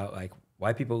night about like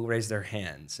why people raise their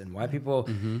hands and why people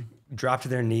drop to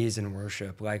their knees and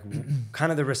worship, like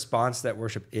kind of the response that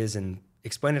worship is, and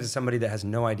explain it to somebody that has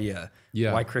no idea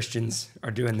why Christians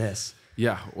are doing this.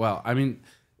 Yeah. Well, I mean,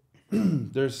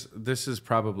 this is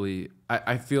probably,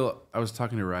 I feel, I was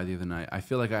talking to Rye the other night. I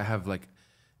feel like I have like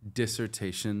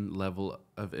dissertation level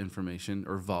of information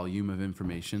or volume of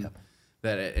information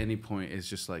that at any point is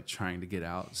just like trying to get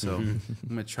out. So I'm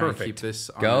going to try to keep this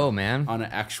on an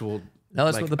actual, no,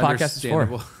 that's like, what the podcast is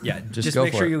for. Yeah, just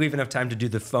make sure you leave enough time to do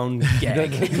the phone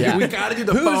gag. We got to do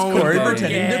the phone. Who's Kory phone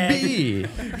pretending gag. to be?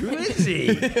 Who is he?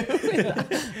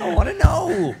 I want to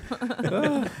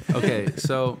know. Okay,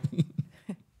 so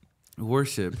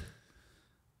worship.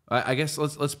 I guess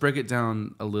let's break it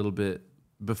down a little bit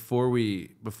before we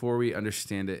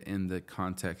understand it in the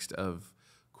context of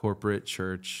corporate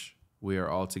church. We are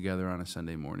all together on a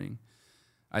Sunday morning.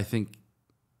 I think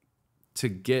to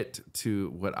get to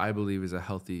what I believe is a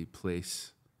healthy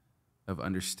place of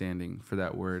understanding for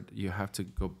that word, you have to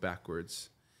go backwards,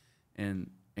 and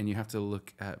you have to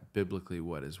look at biblically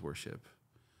what is worship.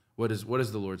 What does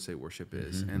the Lord say worship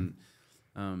is? And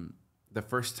the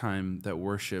first time that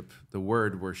the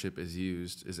word worship is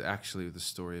used is actually the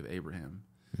story of Abraham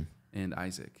and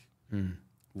Isaac.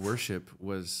 worship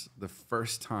was the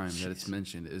first time that it's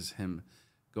mentioned is him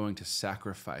going to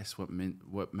sacrifice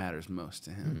what matters most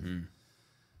to him. Mm-hmm.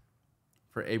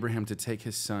 For Abraham to take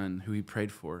his son, who he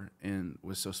prayed for and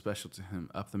was so special to him,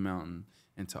 up the mountain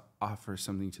and to offer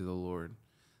something to the Lord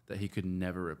that he could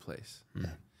never replace.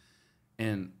 Yeah.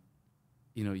 And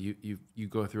you know, you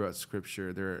go throughout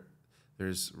Scripture.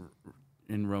 There's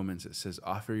in Romans it says,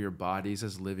 "Offer your bodies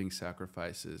as living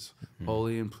sacrifices,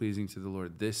 holy and pleasing to the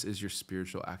Lord. This is your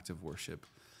spiritual act of worship."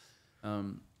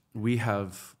 We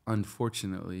have,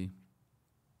 unfortunately,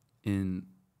 in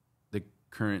the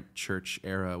current church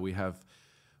era, we have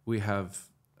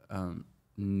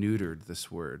neutered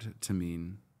this word to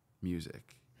mean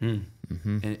music, and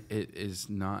it is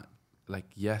not like,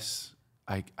 yes,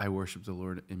 I worship the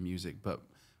Lord in music, but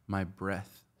my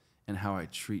breath and how I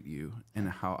treat you and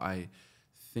how I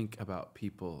think about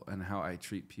people and how I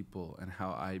treat people and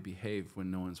how I behave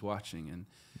when no one's watching, and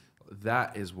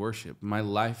that is worship. My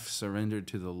life surrendered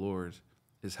to the Lord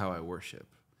is how I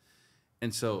worship.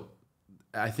 And so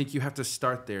I think you have to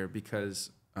start there,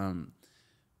 because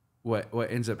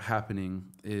what ends up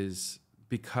happening is,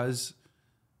 because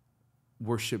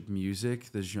worship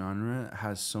music, the genre,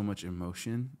 has so much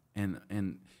emotion,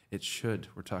 and it should.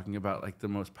 We're talking about like the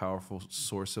most powerful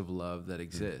source of love that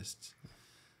exists.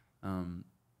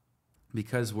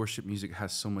 Because worship music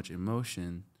has so much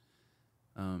emotion,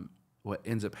 what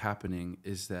ends up happening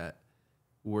is that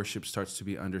worship starts to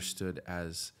be understood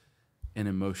as an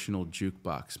emotional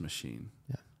jukebox machine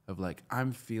of like,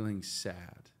 I'm feeling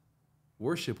sad.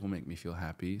 Worship will make me feel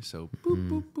happy. So boop,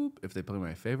 boop, boop. If they play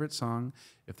my favorite song,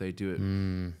 if they do it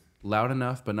loud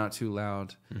enough but not too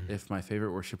loud, if my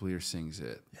favorite worship leader sings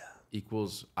it,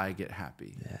 equals I get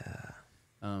happy.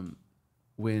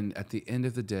 When at the end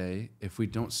of the day, if we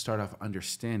don't start off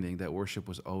understanding that worship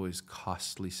was always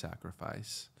costly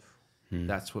sacrifice,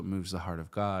 that's what moves the heart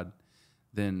of God,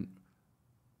 then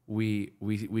we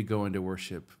go into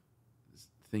worship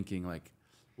thinking like,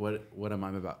 what am I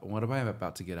about? What am I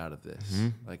about to get out of this?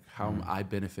 Like, how am I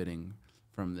benefiting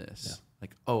from this?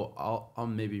 Like, oh, I'll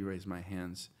maybe raise my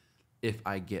hands if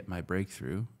I get my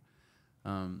breakthrough.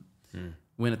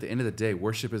 When at the end of the day,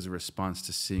 worship is a response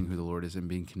to seeing who the Lord is and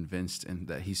being convinced and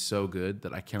that He's so good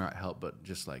that I cannot help but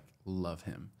just like love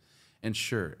Him. And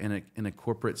sure, in a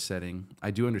corporate setting,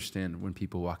 I do understand when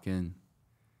people walk in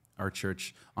our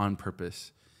church on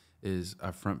purpose is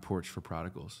a front porch for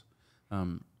prodigals.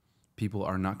 People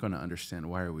are not going to understand,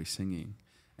 why are we singing?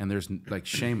 And there's like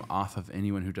shame off of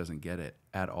anyone who doesn't get it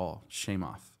at all. Shame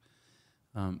off.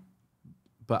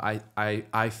 But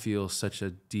I feel such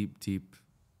a deep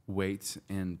weight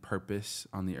and purpose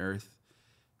on the earth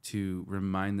to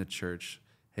remind the church,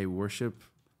 hey, worship.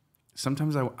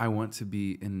 Sometimes I want to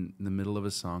be in the middle of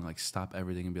a song, like stop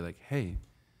everything and be like, hey,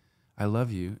 I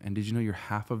love you. And did you know you're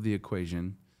half of the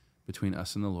equation between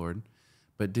us and the Lord?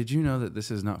 But did you know that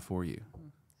this is not for you?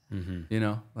 You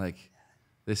know, like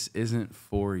this isn't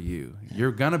for you.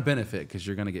 You're going to benefit because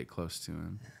you're going to get close to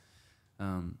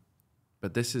Him.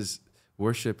 But this is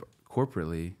worship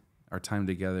corporately. Our time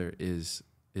together is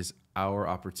our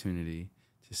opportunity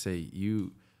to say,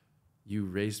 you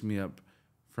raised me up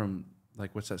from,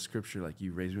 like, what's that scripture? Like,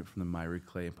 you raised me up from the miry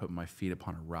clay and put my feet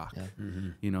upon a rock.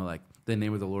 You know, like the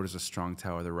name of the Lord is a strong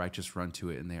tower. The righteous run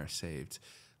to it and they are saved.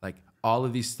 Like all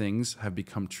of these things have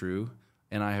become true,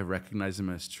 and I have recognized them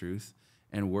as truth.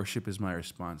 And worship is my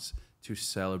response to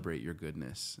celebrate your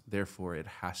goodness. Therefore, it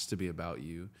has to be about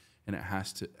you, and it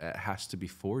has to be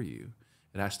for you.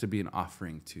 It has to be an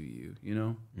offering to you, you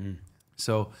know?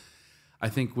 So I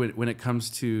think when it comes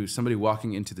to somebody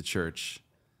walking into the church,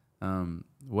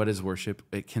 what is worship?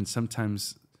 It can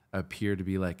sometimes appear to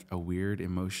be like a weird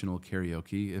emotional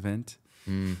karaoke event.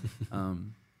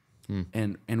 And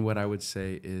what I would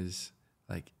say is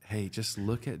like, hey, just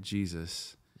look at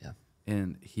Jesus.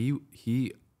 And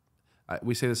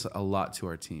we say this a lot to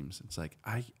our teams. It's like,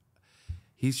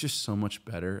 he's just so much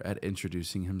better at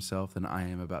introducing himself than I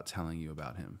am about telling you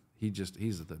about him. He's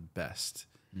the best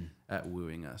at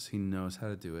wooing us. He knows how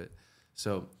to do it.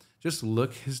 So just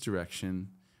look his direction.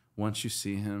 Once you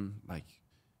see him, like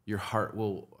your heart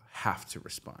will have to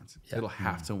respond. It'll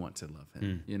have to want to love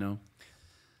him, you know?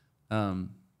 And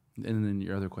then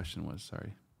your other question was,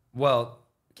 sorry. Well,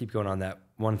 keep going on that.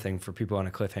 One thing for people on a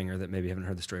cliffhanger that maybe haven't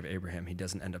heard the story of Abraham, he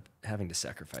doesn't end up having to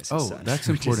sacrifice his son. That's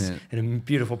which important. Is a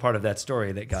beautiful part of that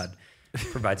story, that God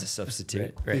provides a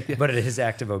substitute. Right. But his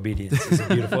act of obedience is a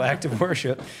beautiful act of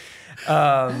worship.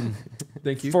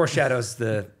 Thank you. Foreshadows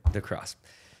the cross.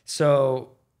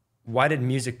 So why did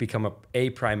music become a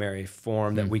primary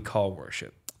form that we call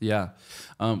worship? Yeah.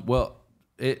 Well,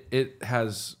 it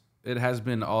has it has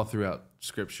been all throughout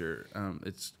Scripture.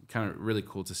 It's kind of really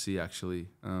cool to see, actually.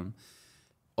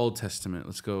 Old Testament.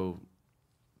 Let's go.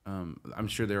 I'm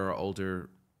sure there are older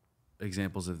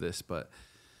examples of this, but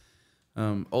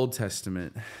Old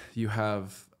Testament, you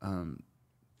have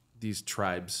these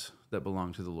tribes that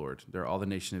belong to the Lord. They're all the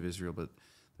nation of Israel, but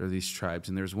there are these tribes.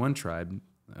 And there's one tribe,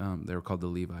 they were called the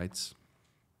Levites.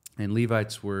 And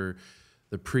Levites were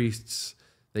the priests.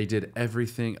 They did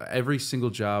everything, every single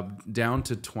job, down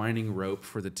to twining rope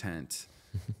for the tent,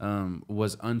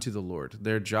 was unto the Lord.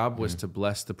 Their job was to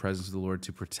bless the presence of the Lord,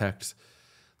 to protect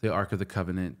the Ark of the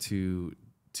Covenant, to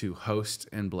host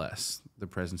and bless the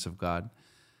presence of God.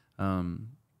 And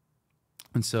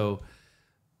so,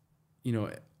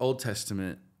 Old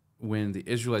Testament, when the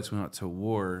Israelites went out to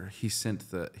war, he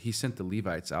sent the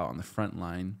Levites out on the front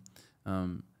line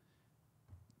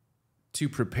to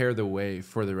prepare the way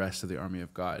for the rest of the army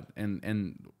of God.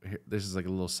 And this is like a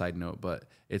little side note, but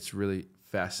it's really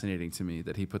fascinating to me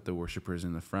that he put the worshipers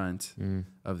in the front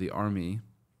of the army,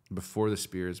 before the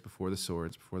spears, before the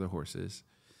swords, before the horses.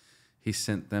 He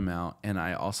sent them out. And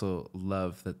I also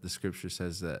love that the Scripture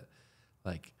says that,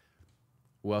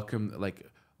 welcome,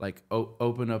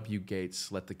 open up, you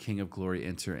gates, let the King of Glory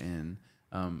enter in.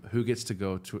 Who gets to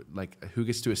go to, who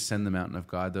gets to ascend the mountain of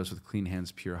God? Those with clean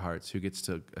hands, pure hearts. Who gets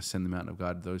to ascend the mountain of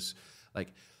God? Those,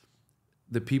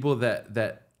 the people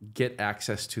that get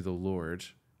access to the Lord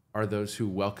are those who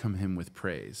welcome him with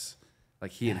praise.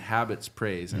 He inhabits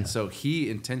praise. And so he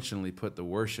intentionally put the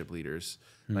worship leaders,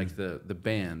 the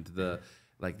band, the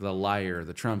lyre,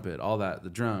 the trumpet, all that, the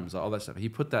drums, all that stuff. He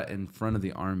put that in front of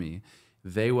the army.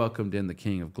 They welcomed in the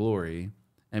King of Glory.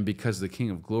 And because the King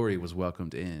of Glory was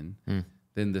welcomed in,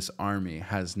 then this army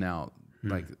has now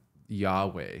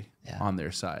Yahweh on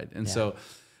their side. And so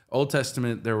Old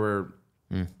Testament, there were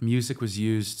music was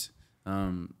used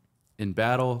in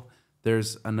battle.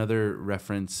 There's another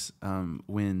reference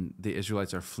when the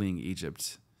Israelites are fleeing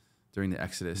Egypt during the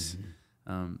Exodus.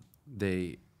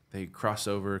 They cross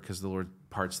over because the Lord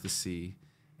parts the sea.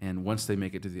 And once they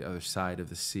make it to the other side of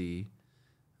the sea,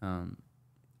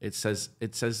 it says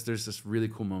there's this really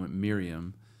cool moment.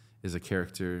 Miriam is a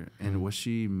character, and was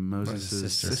she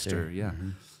Moses' sister? Yeah.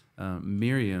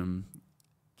 Miriam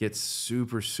gets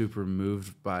super, super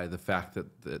moved by the fact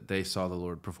that they saw the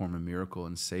Lord perform a miracle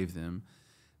and save them,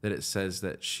 that it says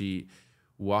that she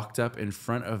walked up in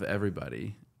front of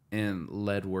everybody and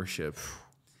led worship.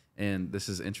 And this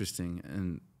is interesting,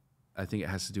 and I think it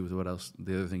has to do with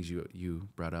the other things you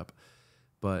brought up.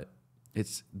 But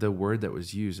it's the word that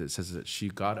was used. It says that she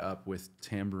got up with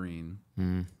tambourine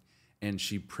and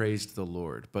she praised the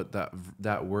Lord. But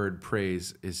that word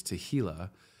praise is tehillah,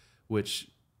 which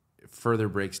further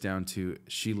breaks down to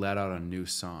she let out a new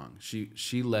song.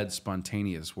 She led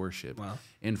spontaneous worship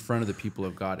in front of the people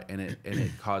of God, and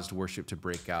it caused worship to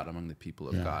break out among the people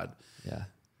of God. Yeah.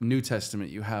 New Testament,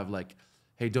 you have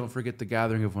hey, don't forget the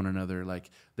gathering of one another.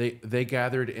 They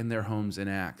gathered in their homes in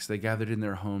Acts. They gathered in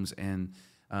their homes and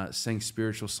sang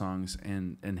spiritual songs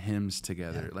and hymns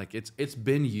together. It's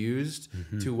been used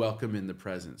to welcome in the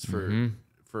presence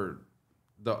for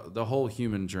the whole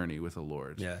human journey with the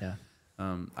Lord. Yeah.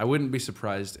 I wouldn't be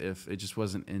surprised if it just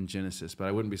wasn't in Genesis, but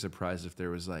I wouldn't be surprised if there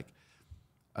was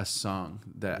a song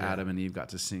that Adam and Eve got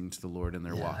to sing to the Lord in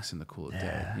their walks in the cool of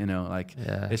day.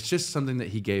 It's just something that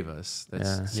he gave us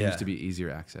that seems to be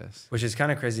easier access. Which is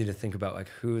kind of crazy to think about,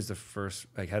 who is the first,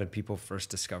 how did people first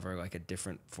discover a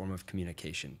different form of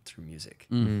communication through music?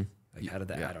 How did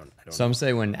that, I don't Some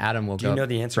say when Adam woke up. Do you know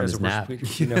the answer from his nap? Do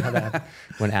you know how that happened?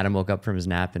 When Adam woke up from his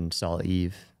nap and saw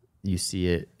Eve, you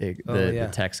see the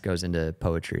text goes into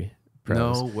poetry.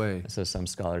 Prose. No way. So some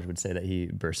scholars would say that he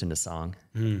bursts into song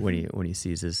when he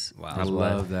sees his. Wow, I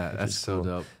love that. That's so cool.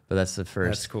 Dope. But that's the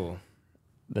first. That's cool.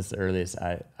 That's the earliest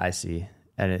I see,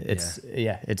 and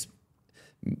it's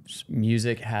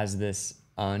music has this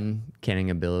uncanny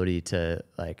ability to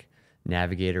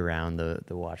navigate around the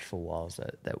watchful walls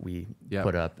that we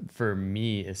put up. For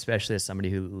me, especially as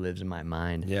somebody who lives in my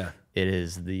mind, it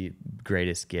is the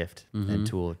greatest gift and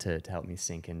tool to help me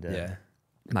sink into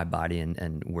my body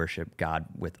and worship God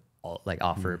with all,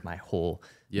 offer my whole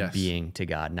being to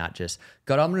God, not just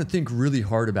God, I'm going to think really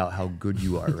hard about how good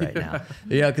you are right now.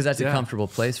 Because that's a comfortable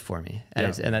place for me,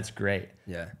 and that's great.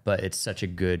 Yeah, but it's such a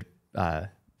good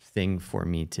thing for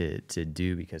me to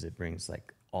do, because it brings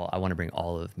I want to bring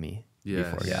all of me.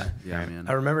 Before God. Man.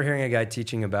 I remember hearing a guy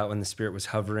teaching about when the Spirit was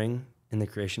hovering in the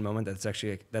creation moment.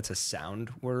 That's a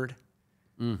sound word.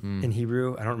 In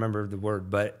Hebrew. I don't remember the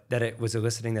word, but that it was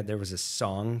eliciting that there was a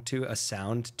sound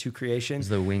to creation. It's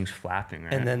the wings flapping,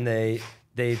 right? And then they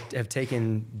have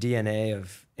taken DNA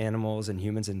of animals and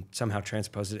humans and somehow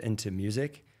transposed it into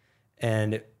music.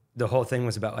 And the whole thing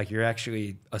was about like, you're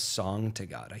actually a song to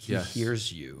God. Like he Yes.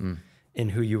 hears you in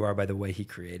who you are by the way he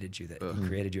created you, that he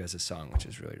created you as a song, which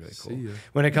is really, really cool.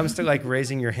 When it comes to like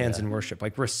raising your hands in worship,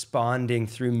 like responding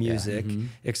through music,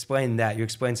 explain that. You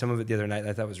explained some of it the other night.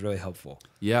 I thought was really helpful.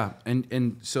 Yeah.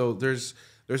 And so there's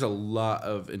a lot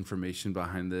of information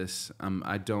behind this.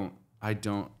 I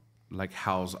don't like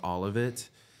house all of it,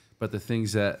 but the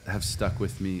things that have stuck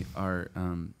with me are,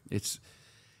 it's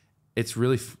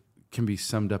really can be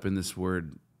summed up in this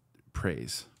word,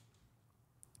 praise.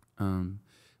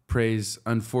 Praise,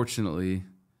 unfortunately,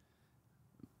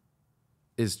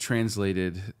 is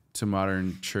translated to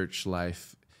modern church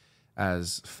life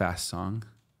as fast song.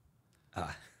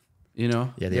 You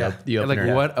know? Yeah, the And, like,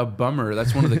 opener. what a bummer.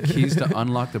 That's one of the keys to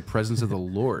unlock the presence of the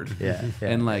Lord.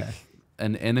 And like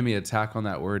an enemy attack on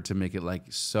that word to make it like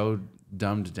so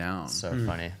dumbed down. So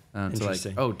funny. To like,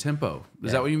 Interesting. oh, tempo.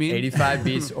 Is that what you mean? 85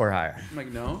 beats or higher. I'm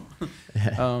like, no.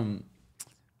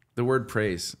 The word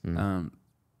praise,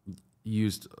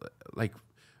 used like,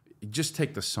 just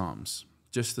take the Psalms,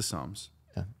 just the Psalms.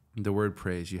 Yeah. The word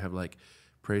praise, you have like,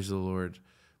 praise the Lord,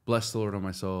 bless the Lord, on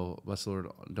my soul, bless the Lord,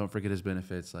 don't forget his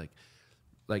benefits. Like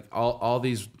all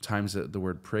these times that the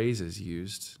word praise is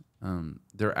used,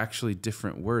 there are actually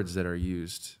different words that are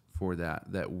used for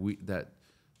that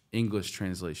English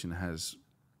translation has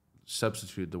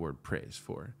substituted the word praise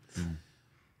for.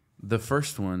 The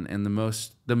first one and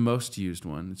the most used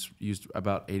one, it's used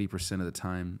about 80% of the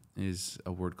time, is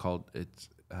a word called, it's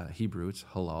Hebrew, it's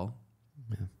halal.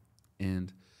 Yeah.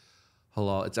 And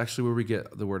halal, it's actually where we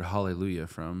get the word hallelujah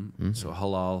from. So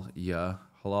halal, Yah,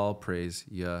 halal, praise,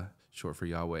 Yah, short for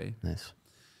Yahweh. Nice.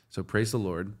 So praise the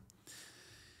Lord.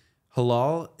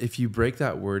 Halal, if you break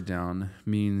that word down,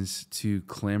 means to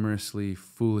clamorously,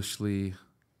 foolishly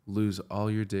lose all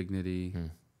your dignity.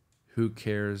 Who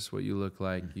cares what you look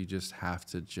like? You just have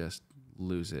to just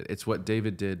lose it. It's what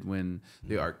David did when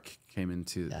the ark came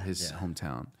into his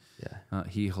hometown. Yeah.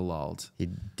 He halaled. He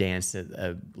danced at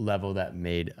a level that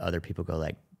made other people go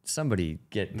like, somebody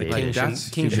get The David.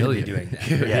 king shouldn't be doing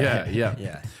that.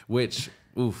 Yeah. Which,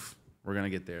 oof, we're going to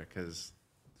get there because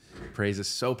praise is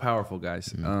so powerful,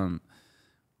 guys.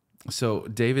 So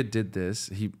David did this.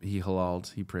 He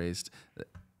halaled, he praised.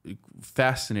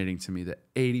 Fascinating to me that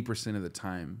 80% of the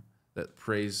time that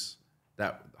praise,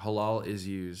 that halal is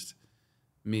used,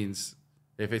 means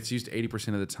if it's used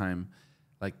 80% of the time,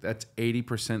 like that's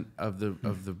 80% of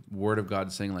the word of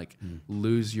God saying like,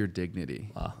 lose your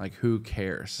dignity. Wow. Like who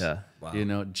cares? Yeah. Wow. You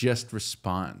know, just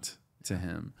respond to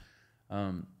him.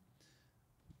 I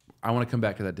want to come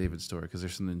back to that David story because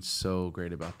there's something so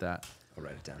great about that. I'll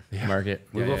write it down. Mark it.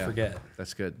 We will forget.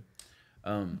 That's good.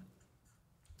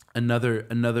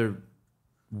 Another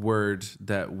word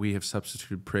that we have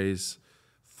substituted praise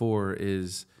for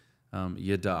is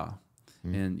yada.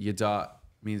 And yada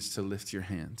means to lift your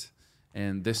hand.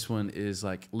 And this one is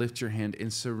like lift your hand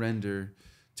in surrender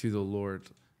to the Lord,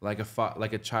 like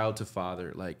a child to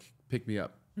father, like pick me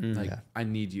up. Like I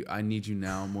need you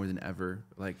now more than ever.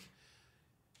 Like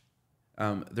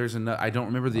there's another, I don't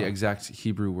remember the exact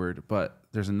Hebrew word, but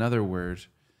there's another word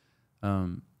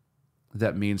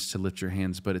that means to lift your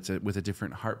hands, but it's with a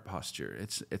different heart posture.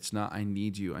 It's not I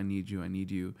need you.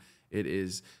 It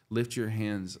is lift your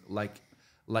hands like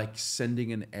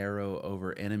sending an arrow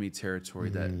over enemy territory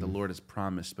that the Lord has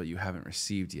promised, but you haven't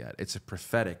received yet. It's a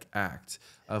prophetic act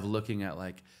of looking at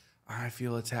like, I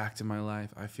feel attacked in my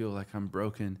life. I feel like I'm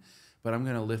broken, but I'm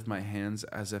going to lift my hands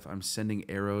as if I'm sending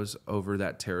arrows over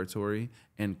that territory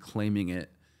and claiming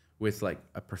it with like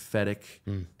a prophetic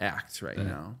act right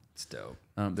now. It's dope.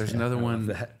 There's another one.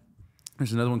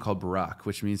 There's another one called Barak,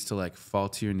 which means to like fall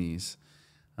to your knees.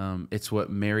 It's what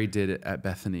Mary did at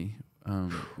Bethany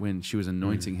when she was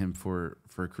anointing him for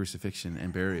crucifixion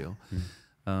and burial.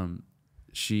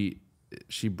 She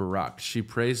baraked. She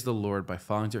praised the Lord by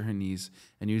falling to her knees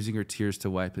and using her tears to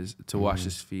wash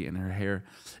his feet and her hair.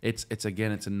 It's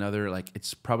another, like,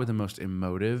 it's probably the most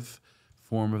emotive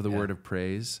form of the word of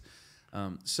praise.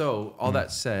 So all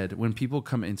that said, when people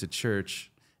come into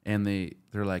church and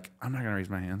they're like, I'm not going to raise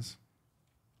my hands.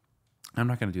 I'm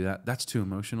not going to do that. That's too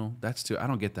emotional. I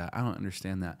don't get that. I don't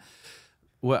understand that.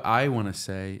 What I want to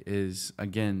say is,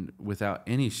 again, without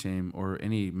any shame or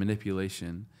any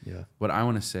manipulation, what I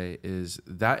want to say is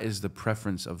that is the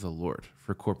preference of the Lord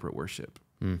for corporate worship.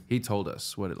 He told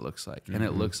us what it looks like, and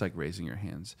it looks like raising your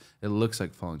hands. It looks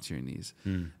like falling to your knees.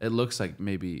 It looks like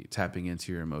maybe tapping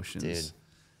into your emotions.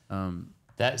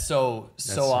 That's so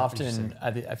often interesting.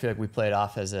 I feel like we play it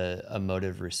off as a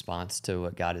emotive response to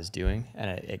what God is doing, and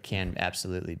it can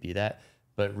absolutely be that.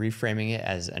 but reframing it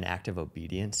as an act of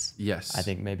obedience. Yes. I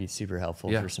think maybe super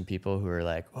helpful Yeah. for some people who are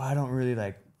like, well, I don't really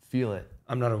like feel it.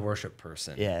 I'm not a worship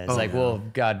person. Yeah. It's well,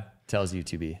 God tells you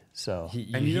to be. So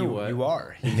And you know what? You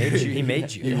are. He made you. He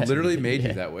made you. He literally made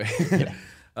you that way.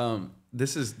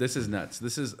 This is nuts.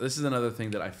 This is another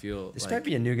thing that I feel This like might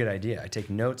be a new good idea. I take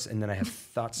notes and then I have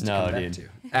thoughts to No, come back dude. to.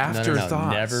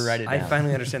 Afterthoughts. Never write it down. I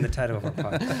finally understand the title of our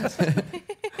podcast.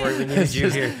 Kory, we needed you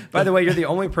here. By the way, you're the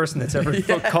only person that's ever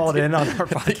called in on our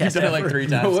podcast. You've done it like ever. 3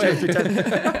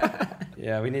 times.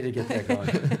 Yeah, we need to get that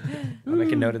going. I'll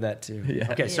make a note of that too.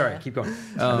 Yeah. Okay, sorry. Yeah. Keep going.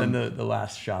 And then the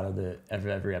last shot of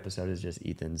every episode is just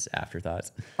Ethan's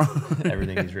afterthoughts.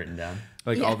 Everything he's written down.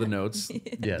 like all the notes,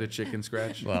 Yeah. the chicken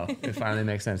scratch. Well, it finally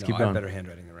makes sense. No, Keep I have going. better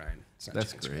handwriting than Ryan. It's not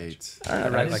That's chicken scratch. great. I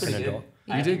write like an adult.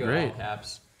 You did great.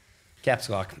 Caps. Caps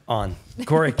lock on.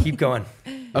 Corey, keep going.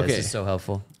 Okay. This is so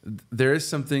helpful. There is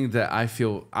something that I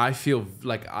feel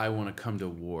like I want to come to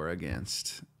war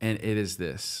against, and it is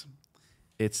this.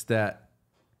 It's that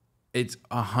it's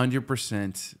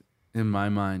 100% in my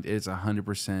mind. It's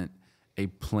 100% a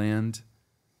planned,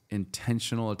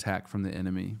 intentional attack from the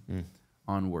enemy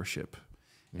on worship,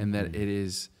 and that it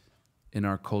is in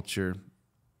our culture.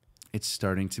 It's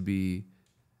starting to be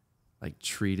like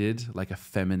treated like a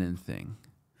feminine thing.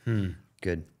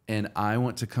 Good. And I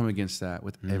want to come against that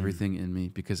with everything in me,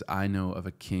 because I know of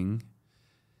a king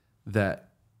that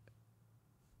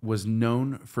was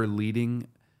known for leading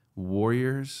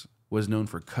warriors, was known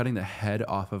for cutting the head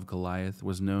off of Goliath,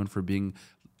 was known for being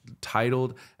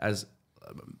titled as,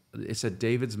 it said,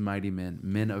 David's mighty men,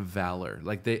 men of valor.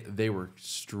 Like they were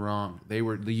strong.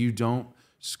 You don't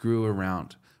screw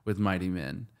around with mighty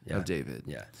men of David.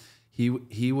 Yeah.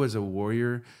 He was a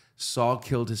warrior. Saul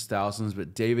killed his thousands,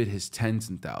 but David his tens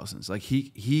and thousands. Like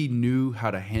he knew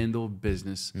how to handle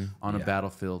business on a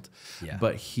battlefield,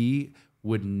 but he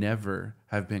would never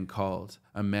have been called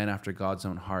a man after God's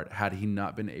own heart had he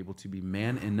not been able to be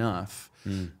man enough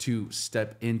to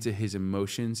step into his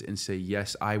emotions and say,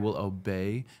 yes, I will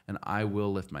obey and I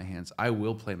will lift my hands. I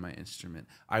will play my instrument.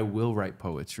 I will write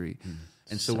poetry.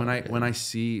 And so when I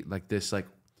see like this, like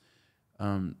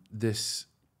this,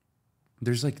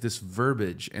 there's like this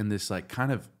verbiage and this like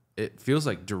kind of, it feels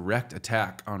like direct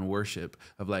attack on worship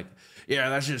of like, yeah,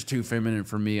 that's just too feminine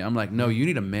for me. I'm like, no, you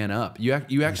need to man up. You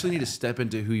actually need to step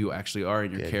into who you actually are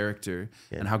and your character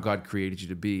and how God created you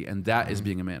to be. And that is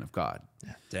being a man of God.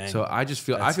 Dang. So I just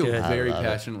feel, That's I feel good. very I love it.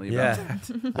 passionately about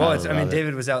that. Well, I mean, love it.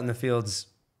 David was out in the fields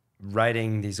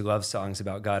writing these love songs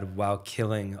about God while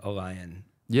killing a lion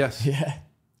Yes. Yeah.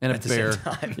 And a at the bear. same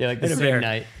time. Yeah, like the And a same bear.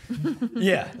 night.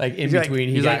 Yeah. Like in He's like- between.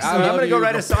 he's like, So I I'm love gonna go you.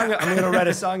 write a song. I'm gonna write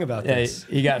a song about Yeah, this.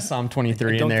 he got Psalm 23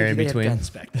 I in don't there think in they had between. guns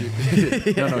back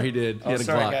then. No, he did. He Oh, had a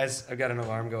sorry, Glock. guys. I've got an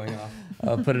alarm going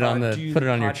off. Put it on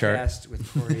your chart. Podcast with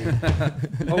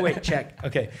Kory. Oh wait, check.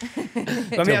 Okay.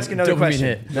 Let me ask another Dopamine question.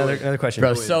 hit. Another question.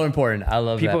 Bro, so important. I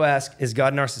love People that. ask, is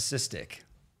God narcissistic?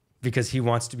 Because he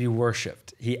wants to be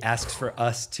worshipped. He asks for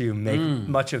us to make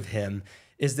much of him.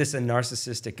 Is this a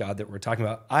narcissistic God that we're talking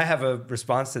about? I have a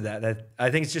response to that.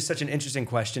 I think it's just such an interesting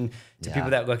question to Yeah.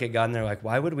 people that look at God and they're like,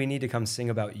 why would we need to come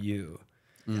sing about you?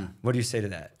 What do you say to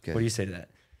that? Good. What do you say to that?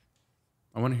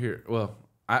 I want to hear, well,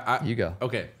 You go.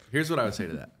 Okay, here's what I would say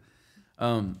to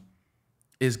that.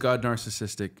 Is God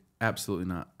narcissistic? Absolutely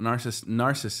not.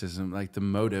 Narcissism, like the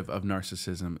motive of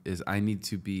narcissism is I need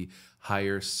to be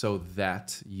higher so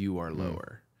that you are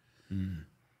lower.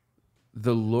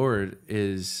 The Lord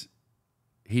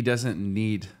he doesn't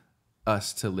need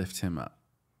us to lift him up.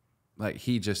 Like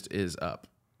he just is up.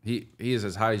 He is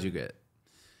as high as you get.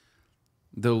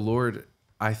 The Lord,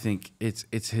 I think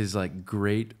it's his like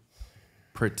great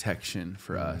protection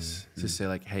for us to say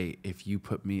like, hey, if you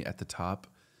put me at the top,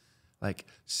 like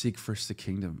seek first the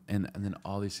kingdom and then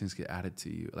all these things get added to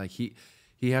you. Like he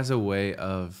has a way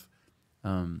of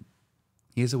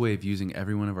using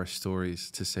every one of our stories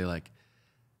to say like,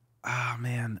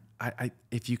 man, I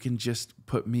if you can just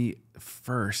put me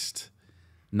first,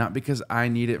 not because I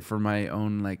need it for my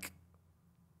own like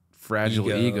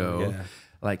fragile ego. Yeah.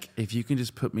 Like if you can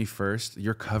just put me first,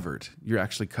 you're covered. You're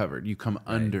actually covered. You come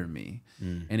under me.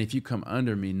 And if you come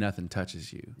under me, nothing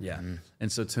touches you. Yeah.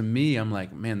 And so to me, I'm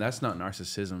like, man, that's not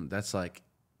narcissism. That's like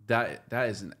that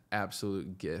is an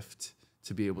absolute gift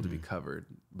to be able to be covered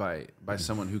by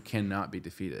someone who cannot be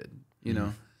defeated. You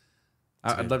know?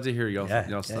 I'd love to hear y'all's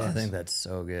thoughts. I think that's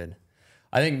so good.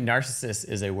 I think narcissist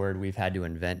is a word we've had to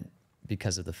invent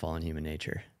because of the fallen human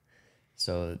nature.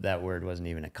 So that word wasn't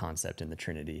even a concept in the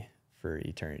Trinity for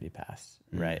eternity past,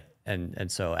 right?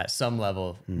 And so at some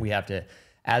level, we have to,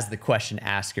 as the question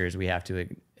askers, we have to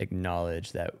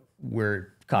acknowledge that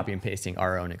we're copy and pasting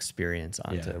our own experience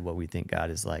onto what we think God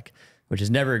is like. which is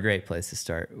never a great place to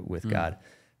start with God.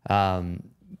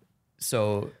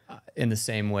 So in the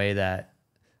same way that,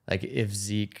 like, if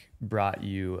Zeke brought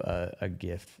you a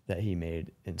gift that he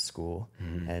made in school,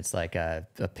 and it's like a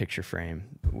picture frame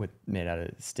made out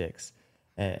of sticks,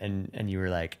 and you were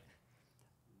like,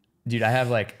 dude, I have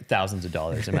like thousands of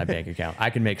dollars in my bank account. I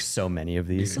can make so many of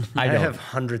these. I have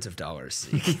hundreds of dollars.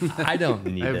 I don't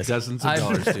need I have this. dozens of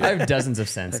dollars, dude. I have dozens of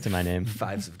cents to my name.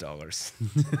 Fives of dollars.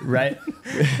 Right?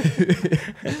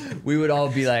 We would all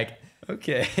be like,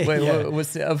 Okay. wait,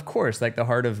 Yeah. of course, like the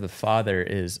heart of the Father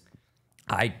is,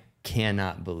 I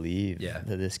cannot believe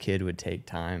that this kid would take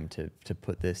time to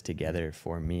put this together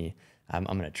for me. I'm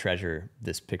going to treasure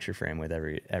this picture frame with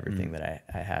everything that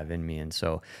I have in me. And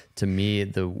so to me,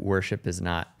 the worship is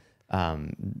not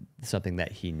something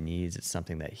that he needs. It's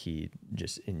something that he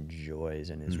just enjoys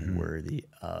and is worthy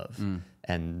of.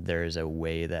 And there is a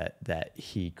way that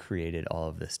he created all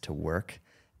of this to work,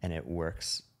 and it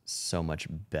works so much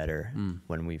better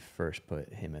when we first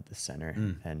put him at the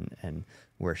center. And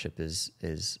worship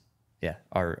is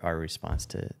our response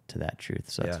to that truth.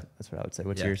 So that's what I would say.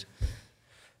 What's yours?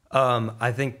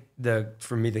 I think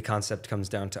for me, the concept comes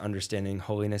down to understanding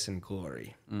holiness and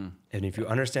glory. And if you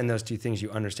understand those two things,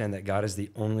 you understand that God is the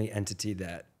only entity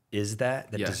that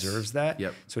deserves that.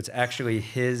 Yep. So it's actually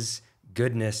his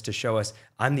goodness to show us,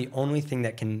 I'm the only thing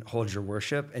that can hold your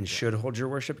worship and should hold your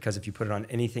worship, because if you put it on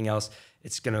anything else,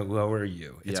 it's going to lower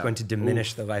you. It's going to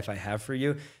diminish the life I have for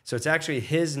you. So it's actually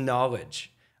his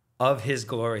knowledge of his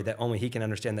glory that only he can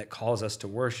understand that calls us to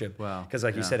worship. Wow. Because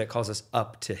like you said, it calls us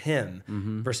up to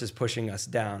him versus pushing us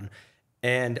down.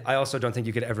 And I also don't think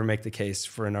you could ever make the case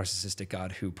for a narcissistic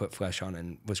God who put flesh on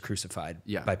and was crucified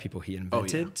by people he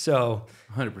invented. So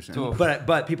 100%.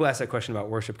 But people ask that question about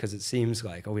worship because it seems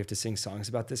like, we have to sing songs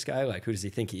about this guy. Like, who does he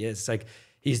think he is? It's like,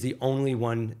 he's the only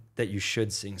one that you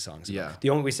should sing songs about.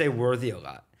 We say worthy a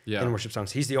lot in worship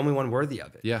songs. He's the only one worthy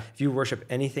of it. Yeah. If you worship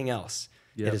anything else,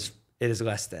 it is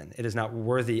less than. It is not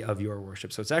worthy of your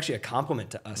worship. So it's actually a compliment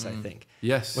to us, I think.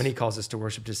 Yes. When he calls us to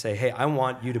worship, to say, hey, I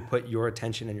want you to put your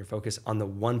attention and your focus on the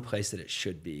one place that it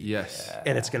should be. Yes.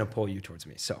 And it's going to pull you towards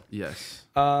me. So. Yes.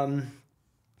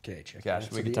 Okay, check. Gosh,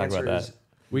 So we could the talk about answer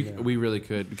that. We really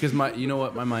could, because you know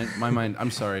what, my mind.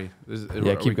 I'm sorry. Are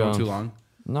we keep going going. too long?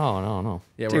 No.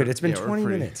 Yeah, Dude, it's been we're 20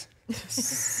 pretty-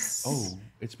 minutes. Oh,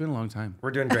 it's been a long time. We're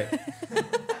doing great.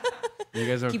 You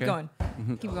guys are okay? Keep going.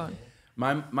 Keep going.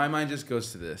 My mind just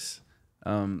goes to this.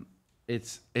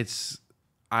 It's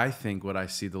I think what I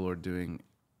see the Lord doing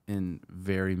in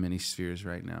very many spheres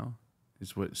right now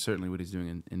is certainly what he's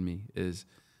doing in me is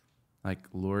like,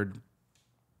 Lord,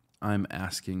 I'm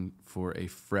asking for a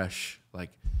fresh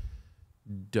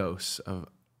dose of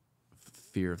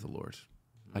fear of the Lord.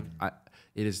 Like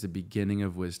it is the beginning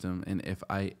of wisdom, and if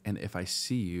I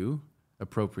see you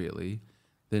appropriately,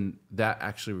 then that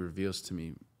actually reveals to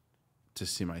me to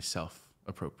see myself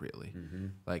appropriately.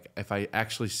 Like if I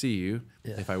actually see you,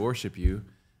 if I worship you,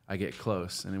 I get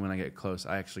close, and then when I get close,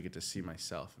 I actually get to see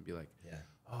myself and be like,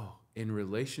 oh, in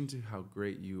relation to how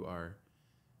great you are,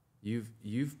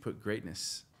 you've put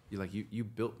greatness. You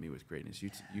built me with greatness.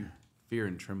 You fear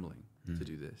and trembling to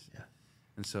do this. Yeah.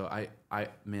 And so I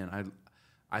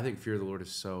think fear of the Lord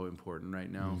is so important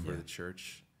right now for the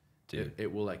church. Dude.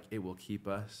 It will keep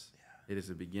us. It is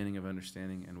the beginning of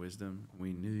understanding and wisdom.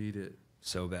 We need it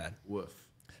So bad. Woof.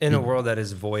 In a world that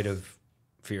is void of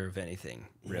fear of anything,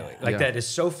 really. That is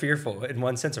so fearful, in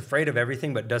one sense, afraid of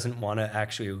everything, but doesn't want to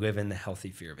actually live in the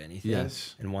healthy fear of anything.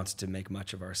 Yes. And wants to make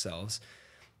much of ourselves.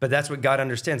 But that's what God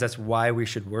understands. That's why we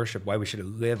should worship, why we should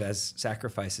live as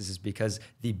sacrifices, is because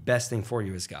the best thing for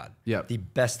you is God. Yeah. The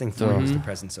best thing for you is the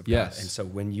presence of Yes. God. And so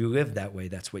when you live that way,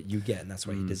 that's what you get. And that's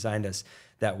why he designed us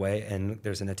that way. And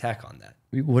there's an attack on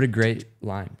that. What a great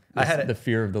line. I had The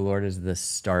fear of the Lord is the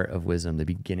start of wisdom, the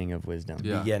beginning of wisdom.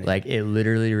 Yeah. Beginning. Like it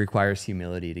literally requires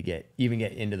humility to get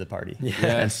into the party and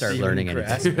Yes. start Even learning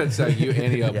anything. grasp. That's how you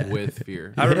ante up with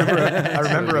fear. I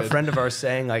remember a friend of ours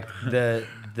saying, like,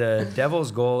 the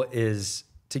devil's goal is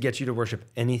to get you to worship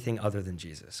anything other than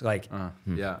Jesus. Like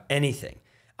anything.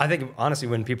 I think honestly,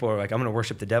 when people are like, I'm going to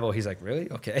worship the devil, he's like,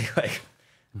 really? Okay. Like,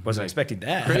 wasn't expecting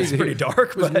that. Crazy. It's pretty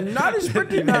dark, but not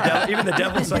expecting that. even the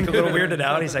devil's like a little weirded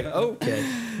out. He's like, okay.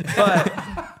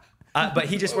 But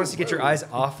he just wants to get your eyes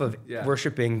off of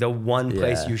worshiping the one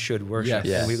place you should worship.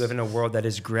 Yes. And we live in a world that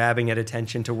is grabbing at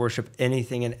attention to worship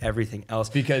anything and everything else.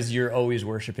 Because you're always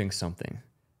worshiping something.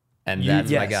 And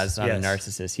that's why God's not a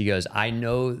narcissist. He goes, I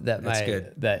know that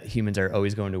that humans are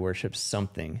always going to worship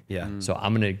something. Yeah. So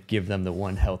I'm going to give them the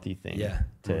one healthy thing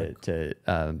to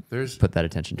put that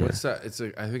attention to it.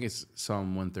 I think it's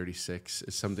Psalm 136.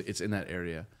 It's something. It's in that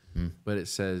area, but it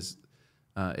says,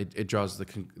 it draws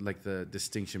the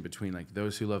distinction between like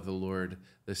those who love the Lord.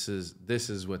 This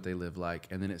is what they live like,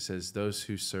 and then it says those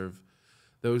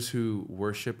who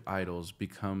worship idols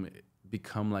become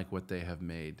like what they have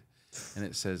made. And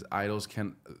it says idols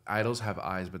have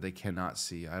eyes, but they cannot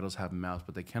see. Idols have mouths,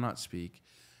 but they cannot speak.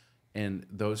 And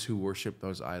those who worship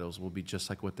those idols will be just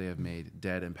like what they have made,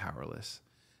 dead and powerless.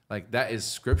 Like that is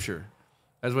scripture.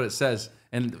 That's what it says.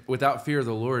 And without fear of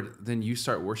the Lord, then you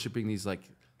start worshiping these like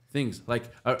things, like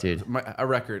a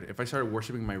record. If I started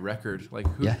worshiping my record, like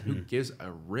who gives a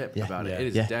rip about it?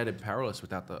 It is dead and powerless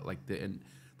without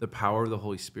the power of the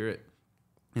Holy Spirit.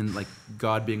 And like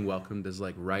God being welcomed as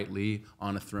like rightly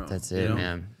on a throne. That's it,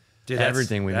 man. Dude,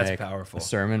 everything we that's make, powerful. a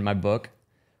sermon, my book,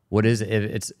 what is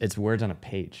it? It's words on a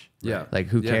page. Yeah. Like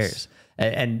who cares?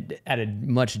 And at a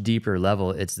much deeper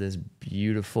level, it's this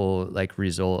beautiful like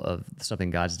result of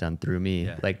something God's done through me.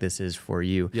 Yeah. Like this is for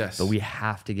you. Yes. But we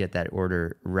have to get that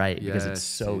order right because it's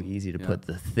so easy to put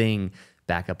the thing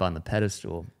back up on the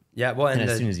pedestal. Yeah. Well, And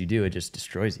as soon as you do, it just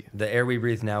destroys you. the air we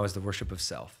breathe now is the worship of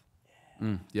self.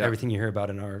 Everything you hear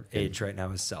about in our age right now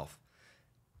is self.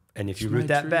 And if you root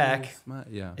that back,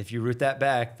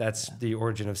 that's the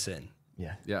origin of sin.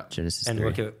 Yeah. Genesis And 3.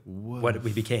 look at what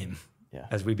we became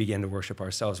as we began to worship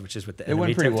ourselves, which is what the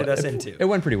enemy tempted us into. It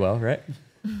went pretty well, right?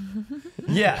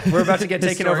 Yeah, we're about to get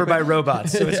taken over by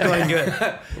robots, so it's going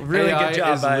good. Really AI good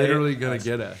job. is literally going to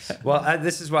get us. Well,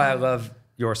 this is why I love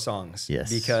your songs.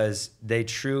 Yes. Because they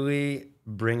truly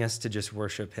bring us to just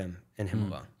worship him and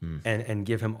him alone and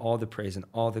give him all the praise and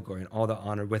all the glory and all the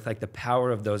honor with like the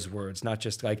power of those words, not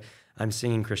just like I'm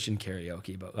singing Christian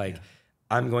karaoke, but like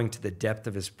I'm going to the depth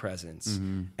of his presence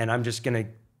and I'm just going to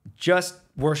just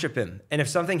worship him. And if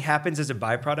something happens as a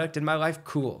byproduct in my life,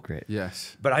 cool. Great.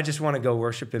 Yes. But I just want to go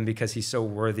worship him because he's so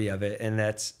worthy of it. And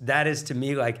that is to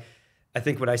me, like, I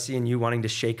think what I see in you wanting to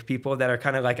shake people that are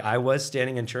kind of like I was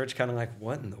standing in church, kind of like,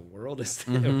 what in the world is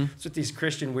this? It's with these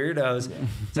Christian weirdos.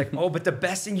 It's like, oh, but the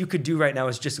best thing you could do right now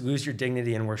is just lose your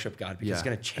dignity and worship God because it's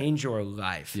going to change your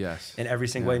life in every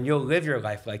single way. And you'll live your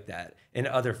life like that in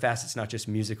other facets, not just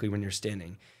musically when you're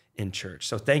standing in church.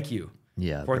 So thank you.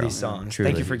 For these songs.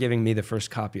 Truly. Thank you for giving me the first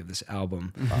copy of this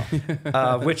album,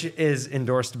 which is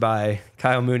endorsed by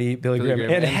Kyle Mooney, Billy Graham,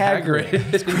 and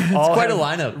Hagrid. It's quite a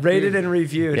lineup. Rated and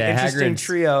reviewed. Yeah, Interesting Hagrid's-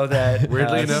 trio that...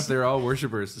 Weirdly enough, they're all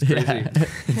worshipers. It's crazy.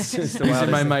 it's just the These are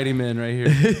wildest my thing. mighty men right here.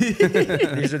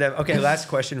 These are them. Okay, last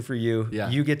question for you. Yeah.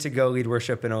 You get to go lead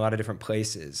worship in a lot of different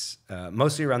places,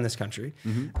 mostly around this country.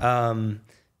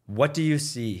 What do you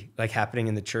see like happening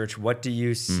in the church? What do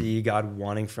you see God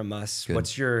wanting from us? Good.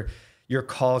 What's your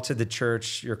call to the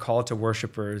church, your call to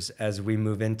worshipers as we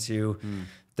move into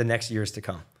the next years to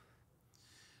come?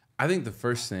 I think the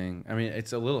first thing, I mean,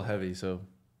 it's a little heavy, so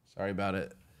sorry about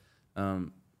it.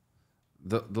 The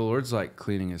Lord's like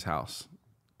cleaning his house.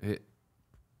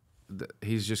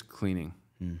 He's just cleaning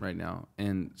right now.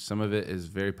 And some of it is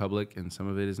very public and some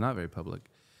of it is not very public.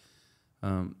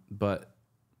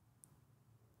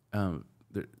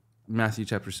 Matthew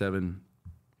chapter 7,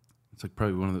 it's like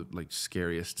probably one of the like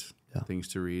scariest things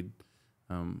to read,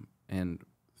 and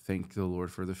thank the Lord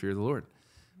for the fear of the Lord.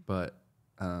 But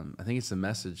I think it's the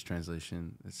Message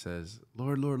translation that says,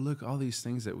 Lord, Lord, look, all these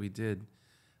things that we did.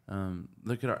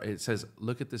 It says,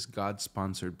 look at this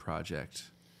God-sponsored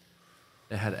project.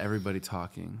 It had everybody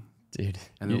talking. Dude.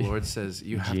 And the Lord says,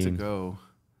 you have to go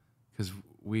because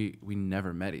we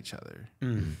never met each other.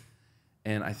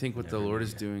 And I think what the Lord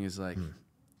is doing is like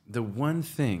the one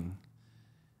thing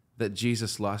that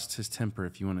Jesus lost his temper,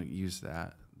 if you want to use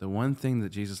that, the one thing that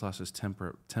Jesus lost his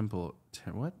temper about.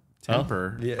 Got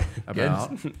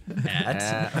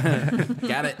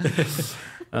it.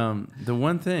 The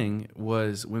one thing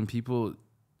was when people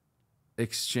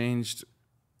exchanged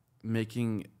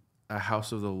making a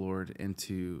house of the Lord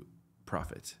into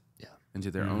profit, into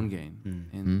their own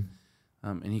gain,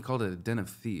 and he called it a den of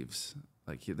thieves.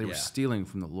 Like they were stealing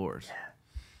from the Lord.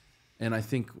 And I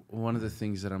think one of the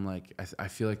things that I'm like, I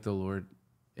feel like the Lord,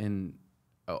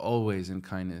 always in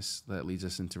kindness, that leads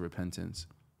us into repentance.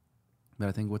 But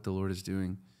I think what the Lord is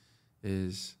doing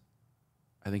is,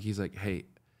 I think he's like, hey,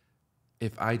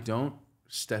 if I don't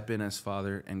step in as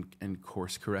Father and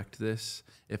course correct this,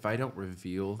 if I don't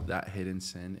reveal that hidden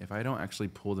sin, if I don't actually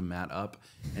pull the mat up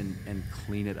and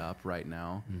clean it up right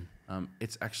now,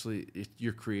 it's actually,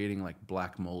 you're creating like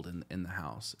black mold in the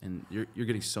house, and you're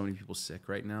getting so many people sick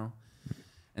right now.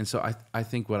 And so I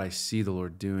think what I see the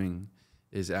Lord doing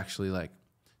is actually like,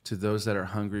 to those that are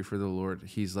hungry for the Lord,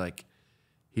 he's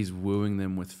wooing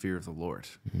them with fear of the Lord.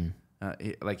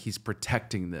 Like he's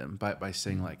protecting them by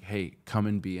saying like, hey, come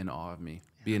and be in awe of me,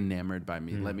 be enamored by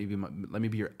me. Let me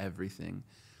be your everything.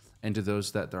 And to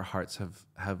those that their hearts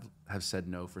have said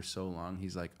no for so long,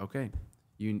 he's like, okay,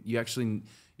 you actually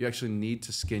need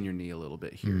to skin your knee a little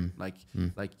bit here. Like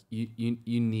you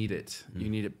need it. You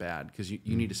need it bad because you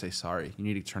need to say sorry. You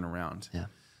need to turn around. Yeah.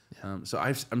 So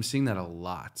I'm seeing that a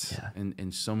lot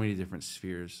in so many different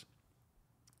spheres.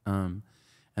 And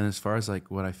as far as like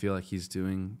what I feel like he's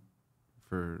doing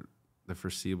for the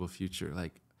foreseeable future,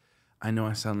 like I know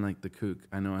I sound like the kook.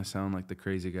 I know I sound like the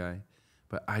crazy guy,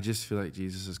 but I just feel like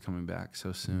Jesus is coming back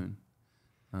so soon.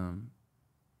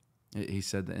 He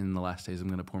said that in the last days, I'm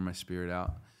going to pour my spirit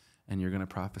out, and you're going to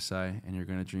prophesy, and you're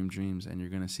going to dream dreams, and you're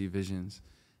going to see visions.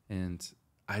 And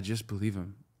I just believe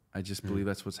him. I just believe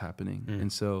that's what's happening.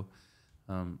 And so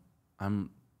I'm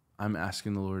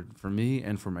asking the Lord for me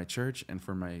and for my church and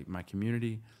for my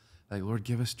community, like, Lord,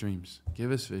 give us dreams,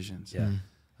 give us visions. Yeah.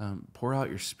 Pour out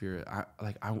your spirit.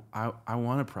 I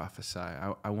want to prophesy.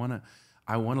 I want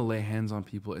to lay hands on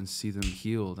people and see them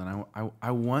healed. And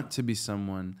I want to be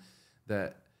someone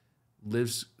that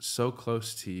lives so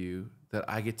close to you that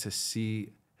I get to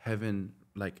see heaven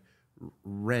like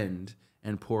rend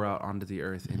and pour out onto the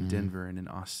earth in Denver and in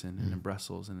Austin and in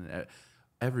Brussels and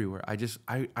everywhere. I just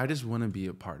want to be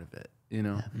a part of it, you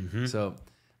know? Yeah. So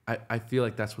I feel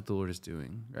like that's what the Lord is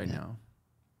doing right now.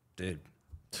 Dude.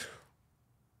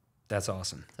 That's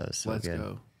awesome. That was so Let's good.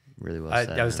 go. Really well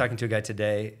said. I was talking to a guy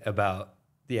today about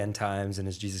the end times and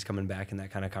is Jesus coming back and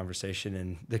that kind of conversation.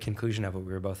 And the conclusion of it,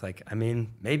 we were both like, I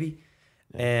mean, maybe.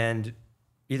 Yeah. And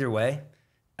either way,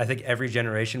 I think every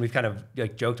generation, we've kind of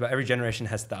like joked about, every generation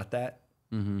has thought that.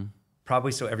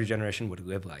 Probably so every generation would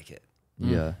live like it.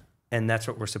 Yeah. And that's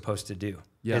what we're supposed to do,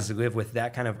 is live with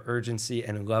that kind of urgency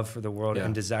and love for the world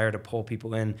and desire to pull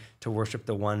people in to worship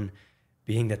the one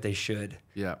being that they should,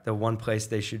 the one place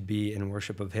they should be in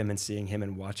worship of him and seeing him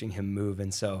and watching him move.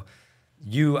 And so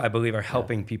you, I believe, are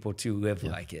helping people to live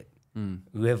like it,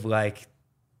 live like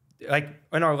in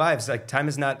our lives, like time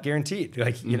is not guaranteed.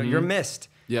 Like, you know, you're missed.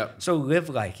 Yeah. So live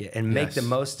like it and make the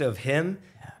most of him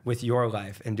with your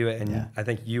life and do it. And I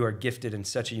think you are gifted in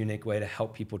such a unique way to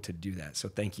help people to do that. So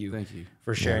thank you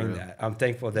for sharing that. I'm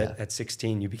thankful that at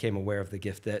 16 you became aware of the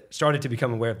gift started to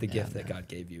become aware of the gift that God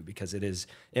gave you, because it has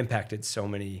impacted so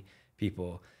many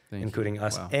people, including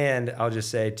us. Wow. And I'll just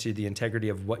say, to the integrity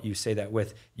of what you say that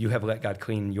with, you have let God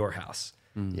clean your house.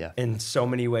 In so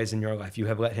many ways in your life. You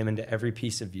have let him into every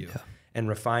piece of you and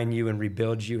refine you and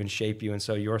rebuild you and shape you. And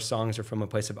so your songs are from a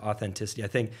place of authenticity. I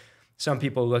think some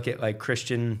people look at like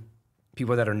Christian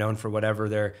people that are known for whatever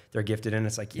they're gifted in.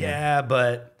 It's like,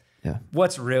 but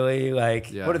what's really like,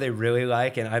 what are they really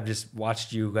like? And I've just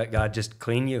watched you let God just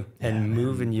clean you and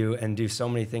move in you and do so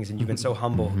many things. And you've been so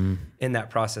humble in that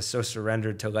process, so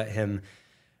surrendered to let him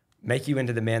make you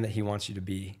into the man that he wants you to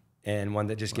be, and one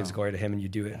that just gives glory to him. And you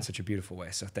do it in such a beautiful way.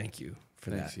 So thank you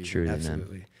for that. Truly,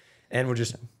 absolutely. Man. And we're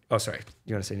just, oh, sorry.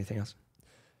 You want to say anything else?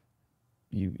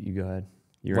 You go ahead.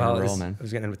 You're on a roll, man. I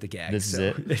was going to end with the gag. This is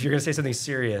it. If you're going to say something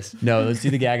serious. No, let's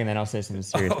do the gag and then I'll say something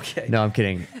serious. Okay. No, I'm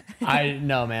kidding.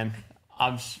 No, man.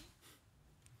 I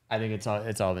think it's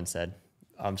all been said.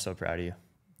 I'm so proud of you.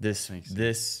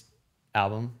 This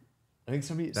album, I think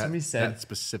somebody said that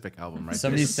specific album, right?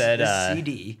 Somebody said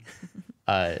CD.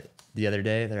 The other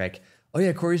day, they're like, "Oh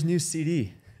yeah, Kory's new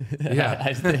CD." Yeah.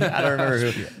 I don't remember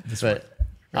who, but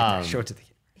show it to the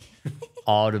kid.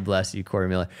 All to bless you, Kory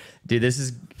Miller, dude.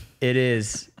 It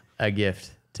is a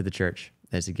gift to the church.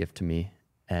 It's a gift to me,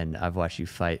 and I've watched you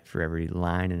fight for every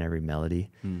line and every melody,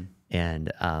 and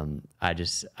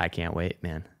I can't wait,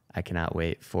 man. I cannot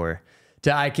wait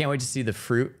I can't wait to see the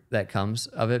fruit that comes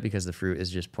of it, because the fruit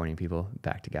is just pointing people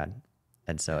back to God,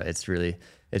 and so it's really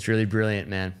brilliant,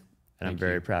 man. And I'm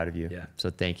very proud of you. Yeah. So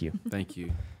thank you. Thank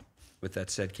you. With that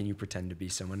said, can you pretend to be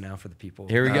someone now for the people?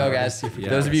 Here we go, guys.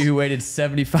 Those of you who waited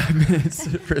 75 minutes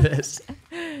for this.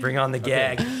 Bring on the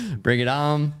gag. Bring it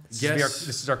on. This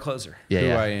is our closer. Who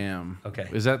I am. Okay.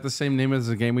 Is that the same name as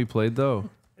the game we played,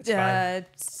 though? It's fine.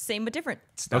 Same but different.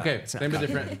 Okay, same but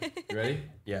different. You ready?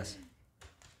 Yes.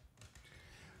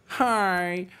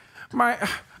 Hi.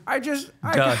 I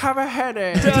Doug. have a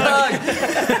headache.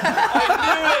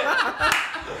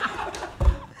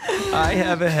 I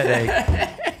have a headache.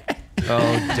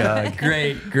 Oh, Doug.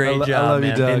 Great job, I love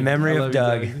man. you, Doug. In memory of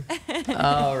Doug.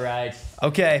 All right.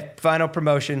 Okay, final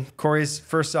promotion. Kory's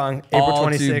first song, April All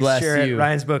to 26th. bless Share you. it.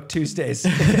 Ryan's book, Tuesdays.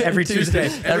 Every Tuesday.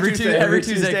 Every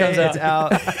Tuesday comes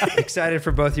out. It's out. Excited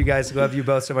for both you guys. Love you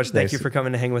both so much. Thank you for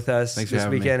coming to hang with us Thanks for this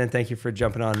having weekend. me. And thank you for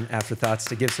jumping on Afterthoughts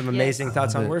to give some amazing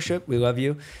thoughts on worship. We love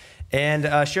you.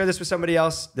 And share this with somebody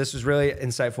else. This was really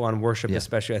insightful on worship, Yeah.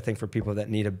 especially I think for people that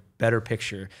need a better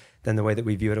picture than the way that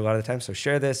we view it a lot of the time. So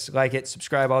share this, like it,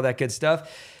 subscribe, all that good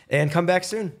stuff, and come back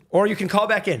soon. Or you can call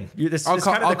back in. This is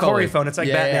kind of the Kory phone. It's like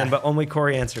Batman, but only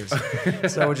Kory answers.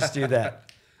 So we'll just do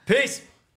that. Peace.